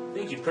 I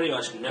think you pretty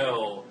much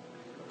know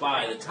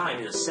by the time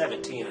you're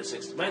 17 or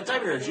 16. By the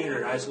time you're a junior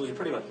in high school, you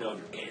pretty much know if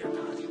you're gay or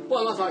not.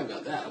 Well, I'm not talking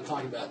about that. I'm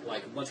talking about,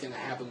 like, what's going to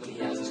happen when he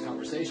has this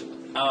conversation with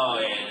me. Oh,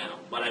 yeah, I know.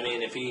 But, I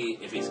mean, if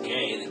he's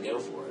gay, then go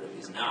for it. If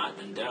he's not,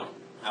 then don't.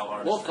 How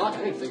hard Well, is fuck,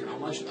 that? I didn't figure out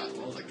much about it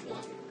until I was like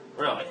 20.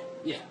 Really?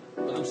 Yeah,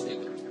 but I'm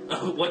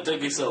stupid. What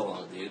took you so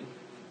long, dude?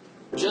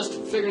 Just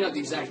figuring out the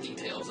exact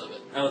details of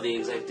it. Oh, the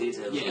exact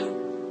details. Yeah.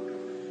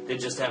 Did it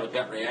just have a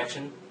gut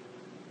reaction?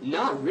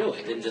 Not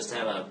really. Didn't just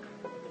have a,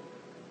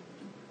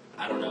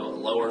 I don't know, a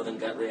lower than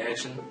gut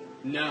reaction?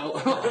 No.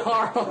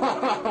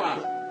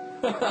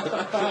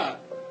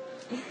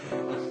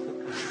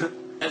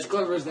 As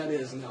clever as that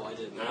is, no, I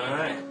didn't. All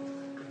right.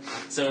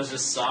 So it was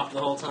just soft the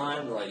whole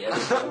time? Like,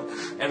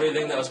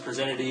 everything that was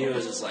presented to you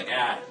was just like,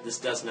 this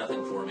does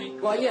nothing for me.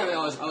 Well, yeah,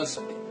 I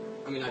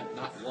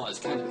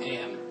kind of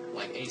am,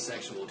 like,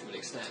 asexual to an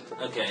extent.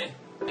 Okay.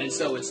 And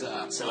so it's,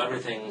 So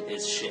everything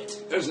is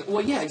shit.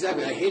 Well, yeah,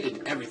 exactly. I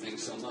hated everything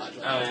so much.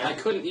 Yeah? I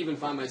couldn't even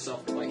find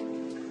myself, like...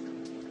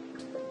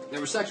 There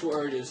were sexual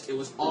urges. It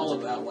was all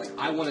about, like,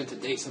 I wanted to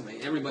date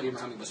somebody. Everybody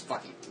around me was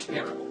fucking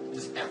terrible.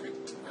 Just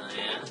everyone.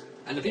 Yeah?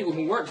 And the people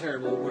who weren't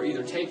terrible were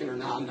either taken or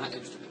not. I'm not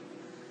interested in.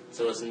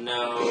 So there's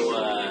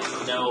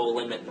no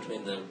limit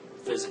between the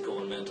physical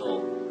and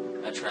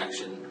mental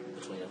attraction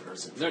between a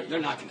person. They're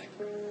not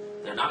connected.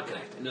 They're not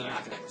connected? No, they're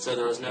not connected. So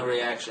there was no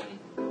reaction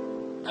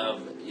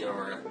of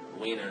your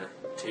wiener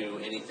to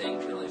anything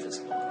purely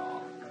physical at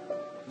all?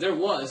 There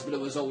was, but it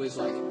was always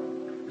like,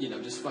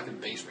 just fucking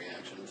base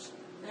reactions.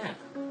 Yeah.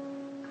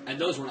 And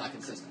those were not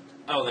consistent.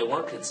 Oh, they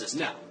weren't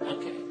consistent? No.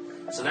 Okay.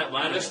 So that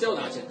might have... They're still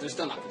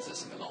not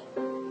consistent at all.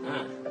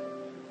 Huh.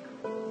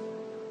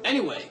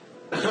 Anyway,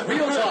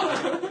 real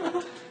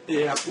talk.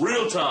 Yeah.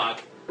 Real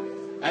talk.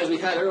 As we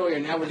had earlier,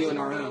 now we're doing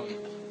our own.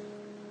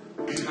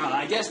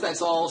 I guess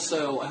that's all,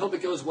 so I hope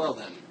it goes well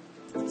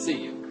then.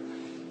 See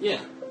you.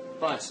 Yeah.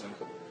 Bye, sir.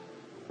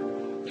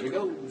 There he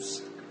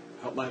goes.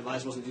 I hope my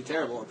advice wasn't too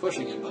terrible or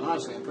pushing him, but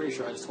honestly, I'm pretty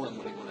sure I just told him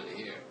what he wanted to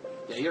hear.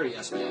 Yeah, you're a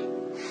yes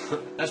man.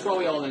 That's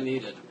probably all I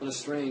needed. What a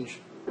strange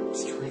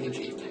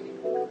evening.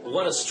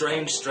 What a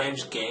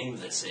strange game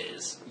this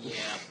is. Yeah.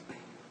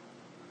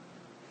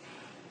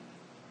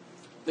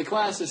 The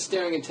class is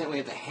staring intently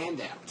at the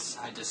handouts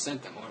I just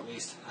sent them, or at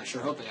least I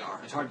sure hope they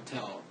are. It's hard to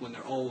tell when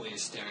they're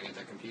always staring at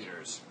their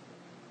computers.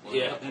 Well,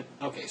 yeah.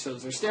 Okay, so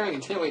they're staring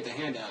intently at the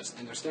handouts,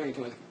 and they're staring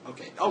intently at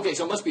the... Okay,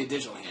 so it must be a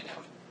digital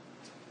handout.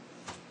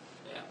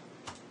 Yeah.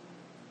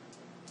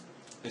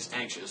 It's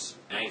anxious.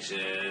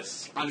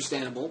 Anxious.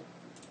 Understandable.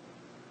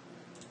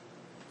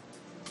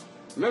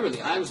 Remember,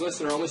 the items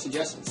listed are only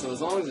suggestions, so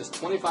as long as it's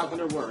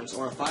 2,500 words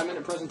or a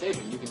 5-minute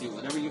presentation, you can do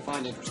whatever you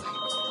find interesting.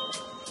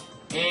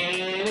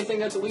 Anything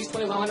that's at least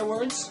 2,500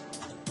 words?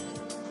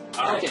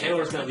 Alright,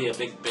 Taylor's going to be a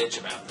big bitch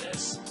about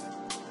this.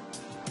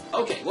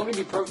 Okay, let me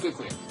be perfectly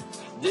clear.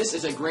 This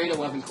is a grade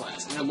 11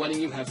 class, and I'm letting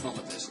you have fun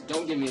with this.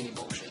 Don't give me any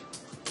bullshit.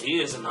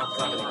 He is not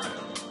fucking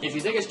around. If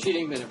you think it's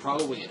cheating, then it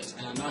probably is,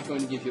 and I'm not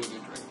going to give you a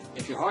good grade.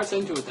 If your heart's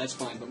into it, that's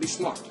fine, but be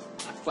smart,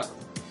 not clever.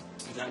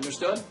 Is that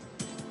understood?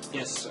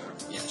 Yes, sir.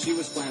 Yeah, she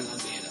was planning on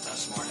being a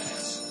smart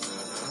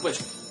ass.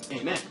 Which,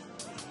 amen.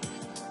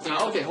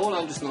 Now, okay, hold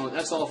on just a moment.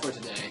 That's all for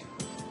today.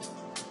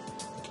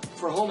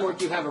 For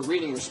homework, you have a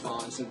reading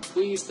response, and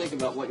please think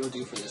about what you'll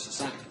do for this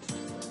assignment.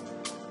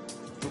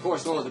 Of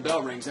course, the moment the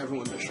bell rings,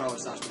 everyone but Charlotte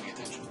stops paying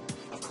attention.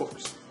 Of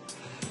course.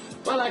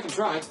 But I can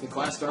try. The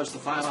class starts to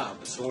file out,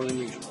 but slower than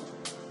usual.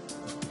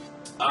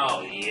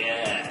 Oh,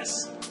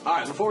 yes.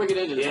 Alright, before we get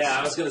into this... Yeah,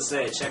 I was going to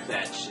say, check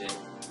that shit.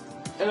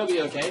 It'll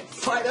be okay.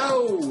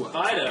 Fido!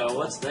 Fido?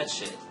 What's that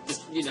shit?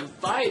 Just,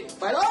 Fido!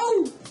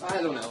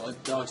 I don't know, a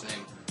dog's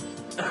name.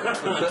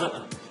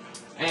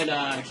 And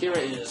Kira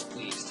is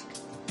pleased.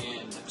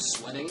 And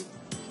sweating,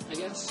 I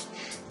guess.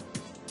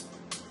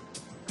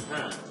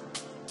 Huh.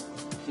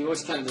 He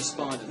looks kind of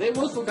despondent. They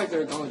both look like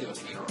they're going to a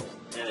funeral.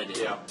 Yeah, they do.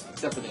 Yeah.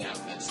 Except for the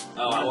outfits.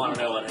 Oh, I want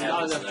to know what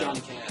happens. Not enough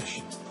Johnny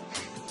Cash.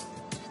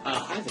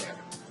 Hi there.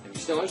 If you're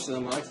still interested,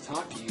 I'd like to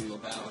talk to you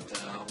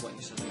about what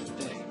you said the other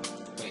day.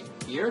 Wait,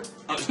 here?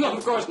 Oh, no,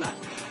 of course not.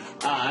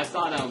 I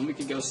thought we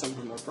could go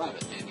somewhere more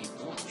private and eat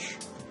lunch.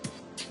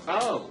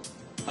 Oh.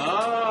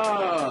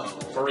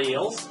 For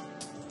reals?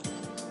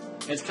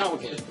 It's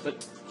complicated,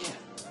 but yeah,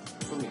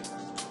 for real.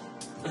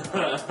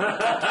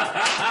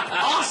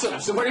 Awesome!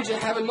 So what did you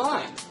have in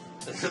mind?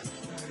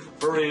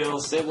 For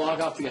reals. They walk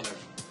off together.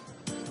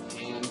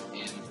 Hand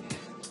in hand.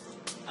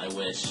 I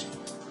wish.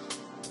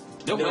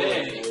 No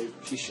way!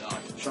 She's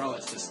shocked.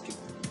 Charlotte's just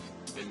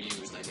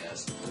bemused, I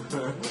guess.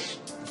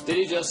 Did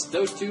he just...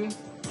 Those two?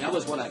 That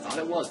was what I thought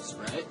it was,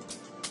 right?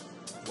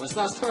 Let's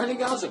not start any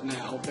gossip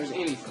now. There's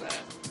Amy for that.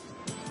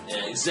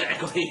 Yeah,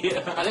 exactly.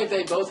 I think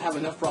they both have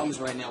enough problems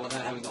right now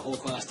without having the whole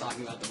class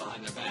talking about them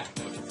behind their back,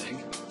 don't you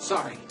think?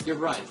 Sorry, you're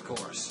right, of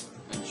course.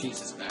 And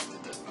Jesus back to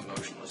the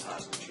emotionless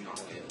husband she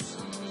normally is.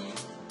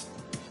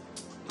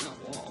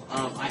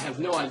 I have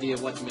no idea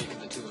what to make of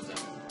the two of them.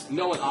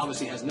 No one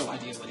obviously has no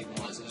idea what he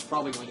wants, and it's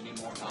probably going to be a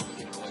more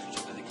complicated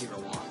relationship than Akira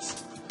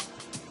wants.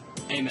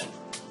 Amen.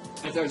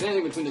 If there's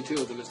anything between the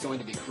two of them, it's going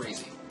to be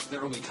crazy.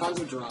 There will be tons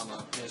of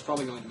drama, and it's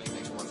probably going to make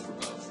things worse for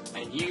both.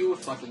 And you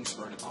fucking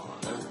spurred it on.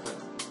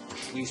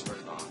 We spurred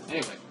it on.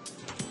 Anyway.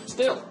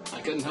 Still,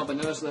 I couldn't help but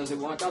notice that as they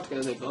walked out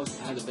together, they both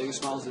had the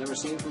biggest smiles I'd ever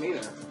seen from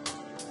either.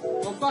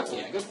 Well, fuck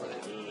yeah, good for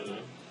them.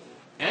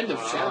 End of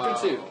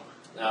chapter 2.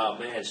 Oh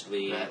man, should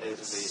we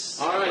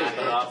Alright,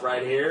 it off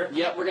right here?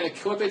 Yep, we're going to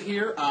clip it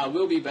here.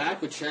 We'll be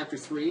back with chapter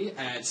 3.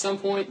 At some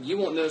point, you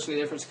won't notice any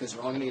difference because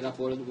they're all going to get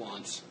uploaded at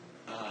once.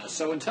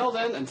 So until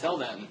then.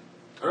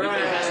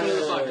 Alright.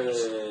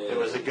 It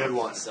was a good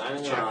one.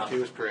 Signing Chapter off.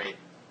 2 was great.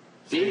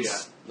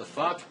 Peace the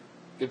fuck.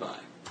 Goodbye.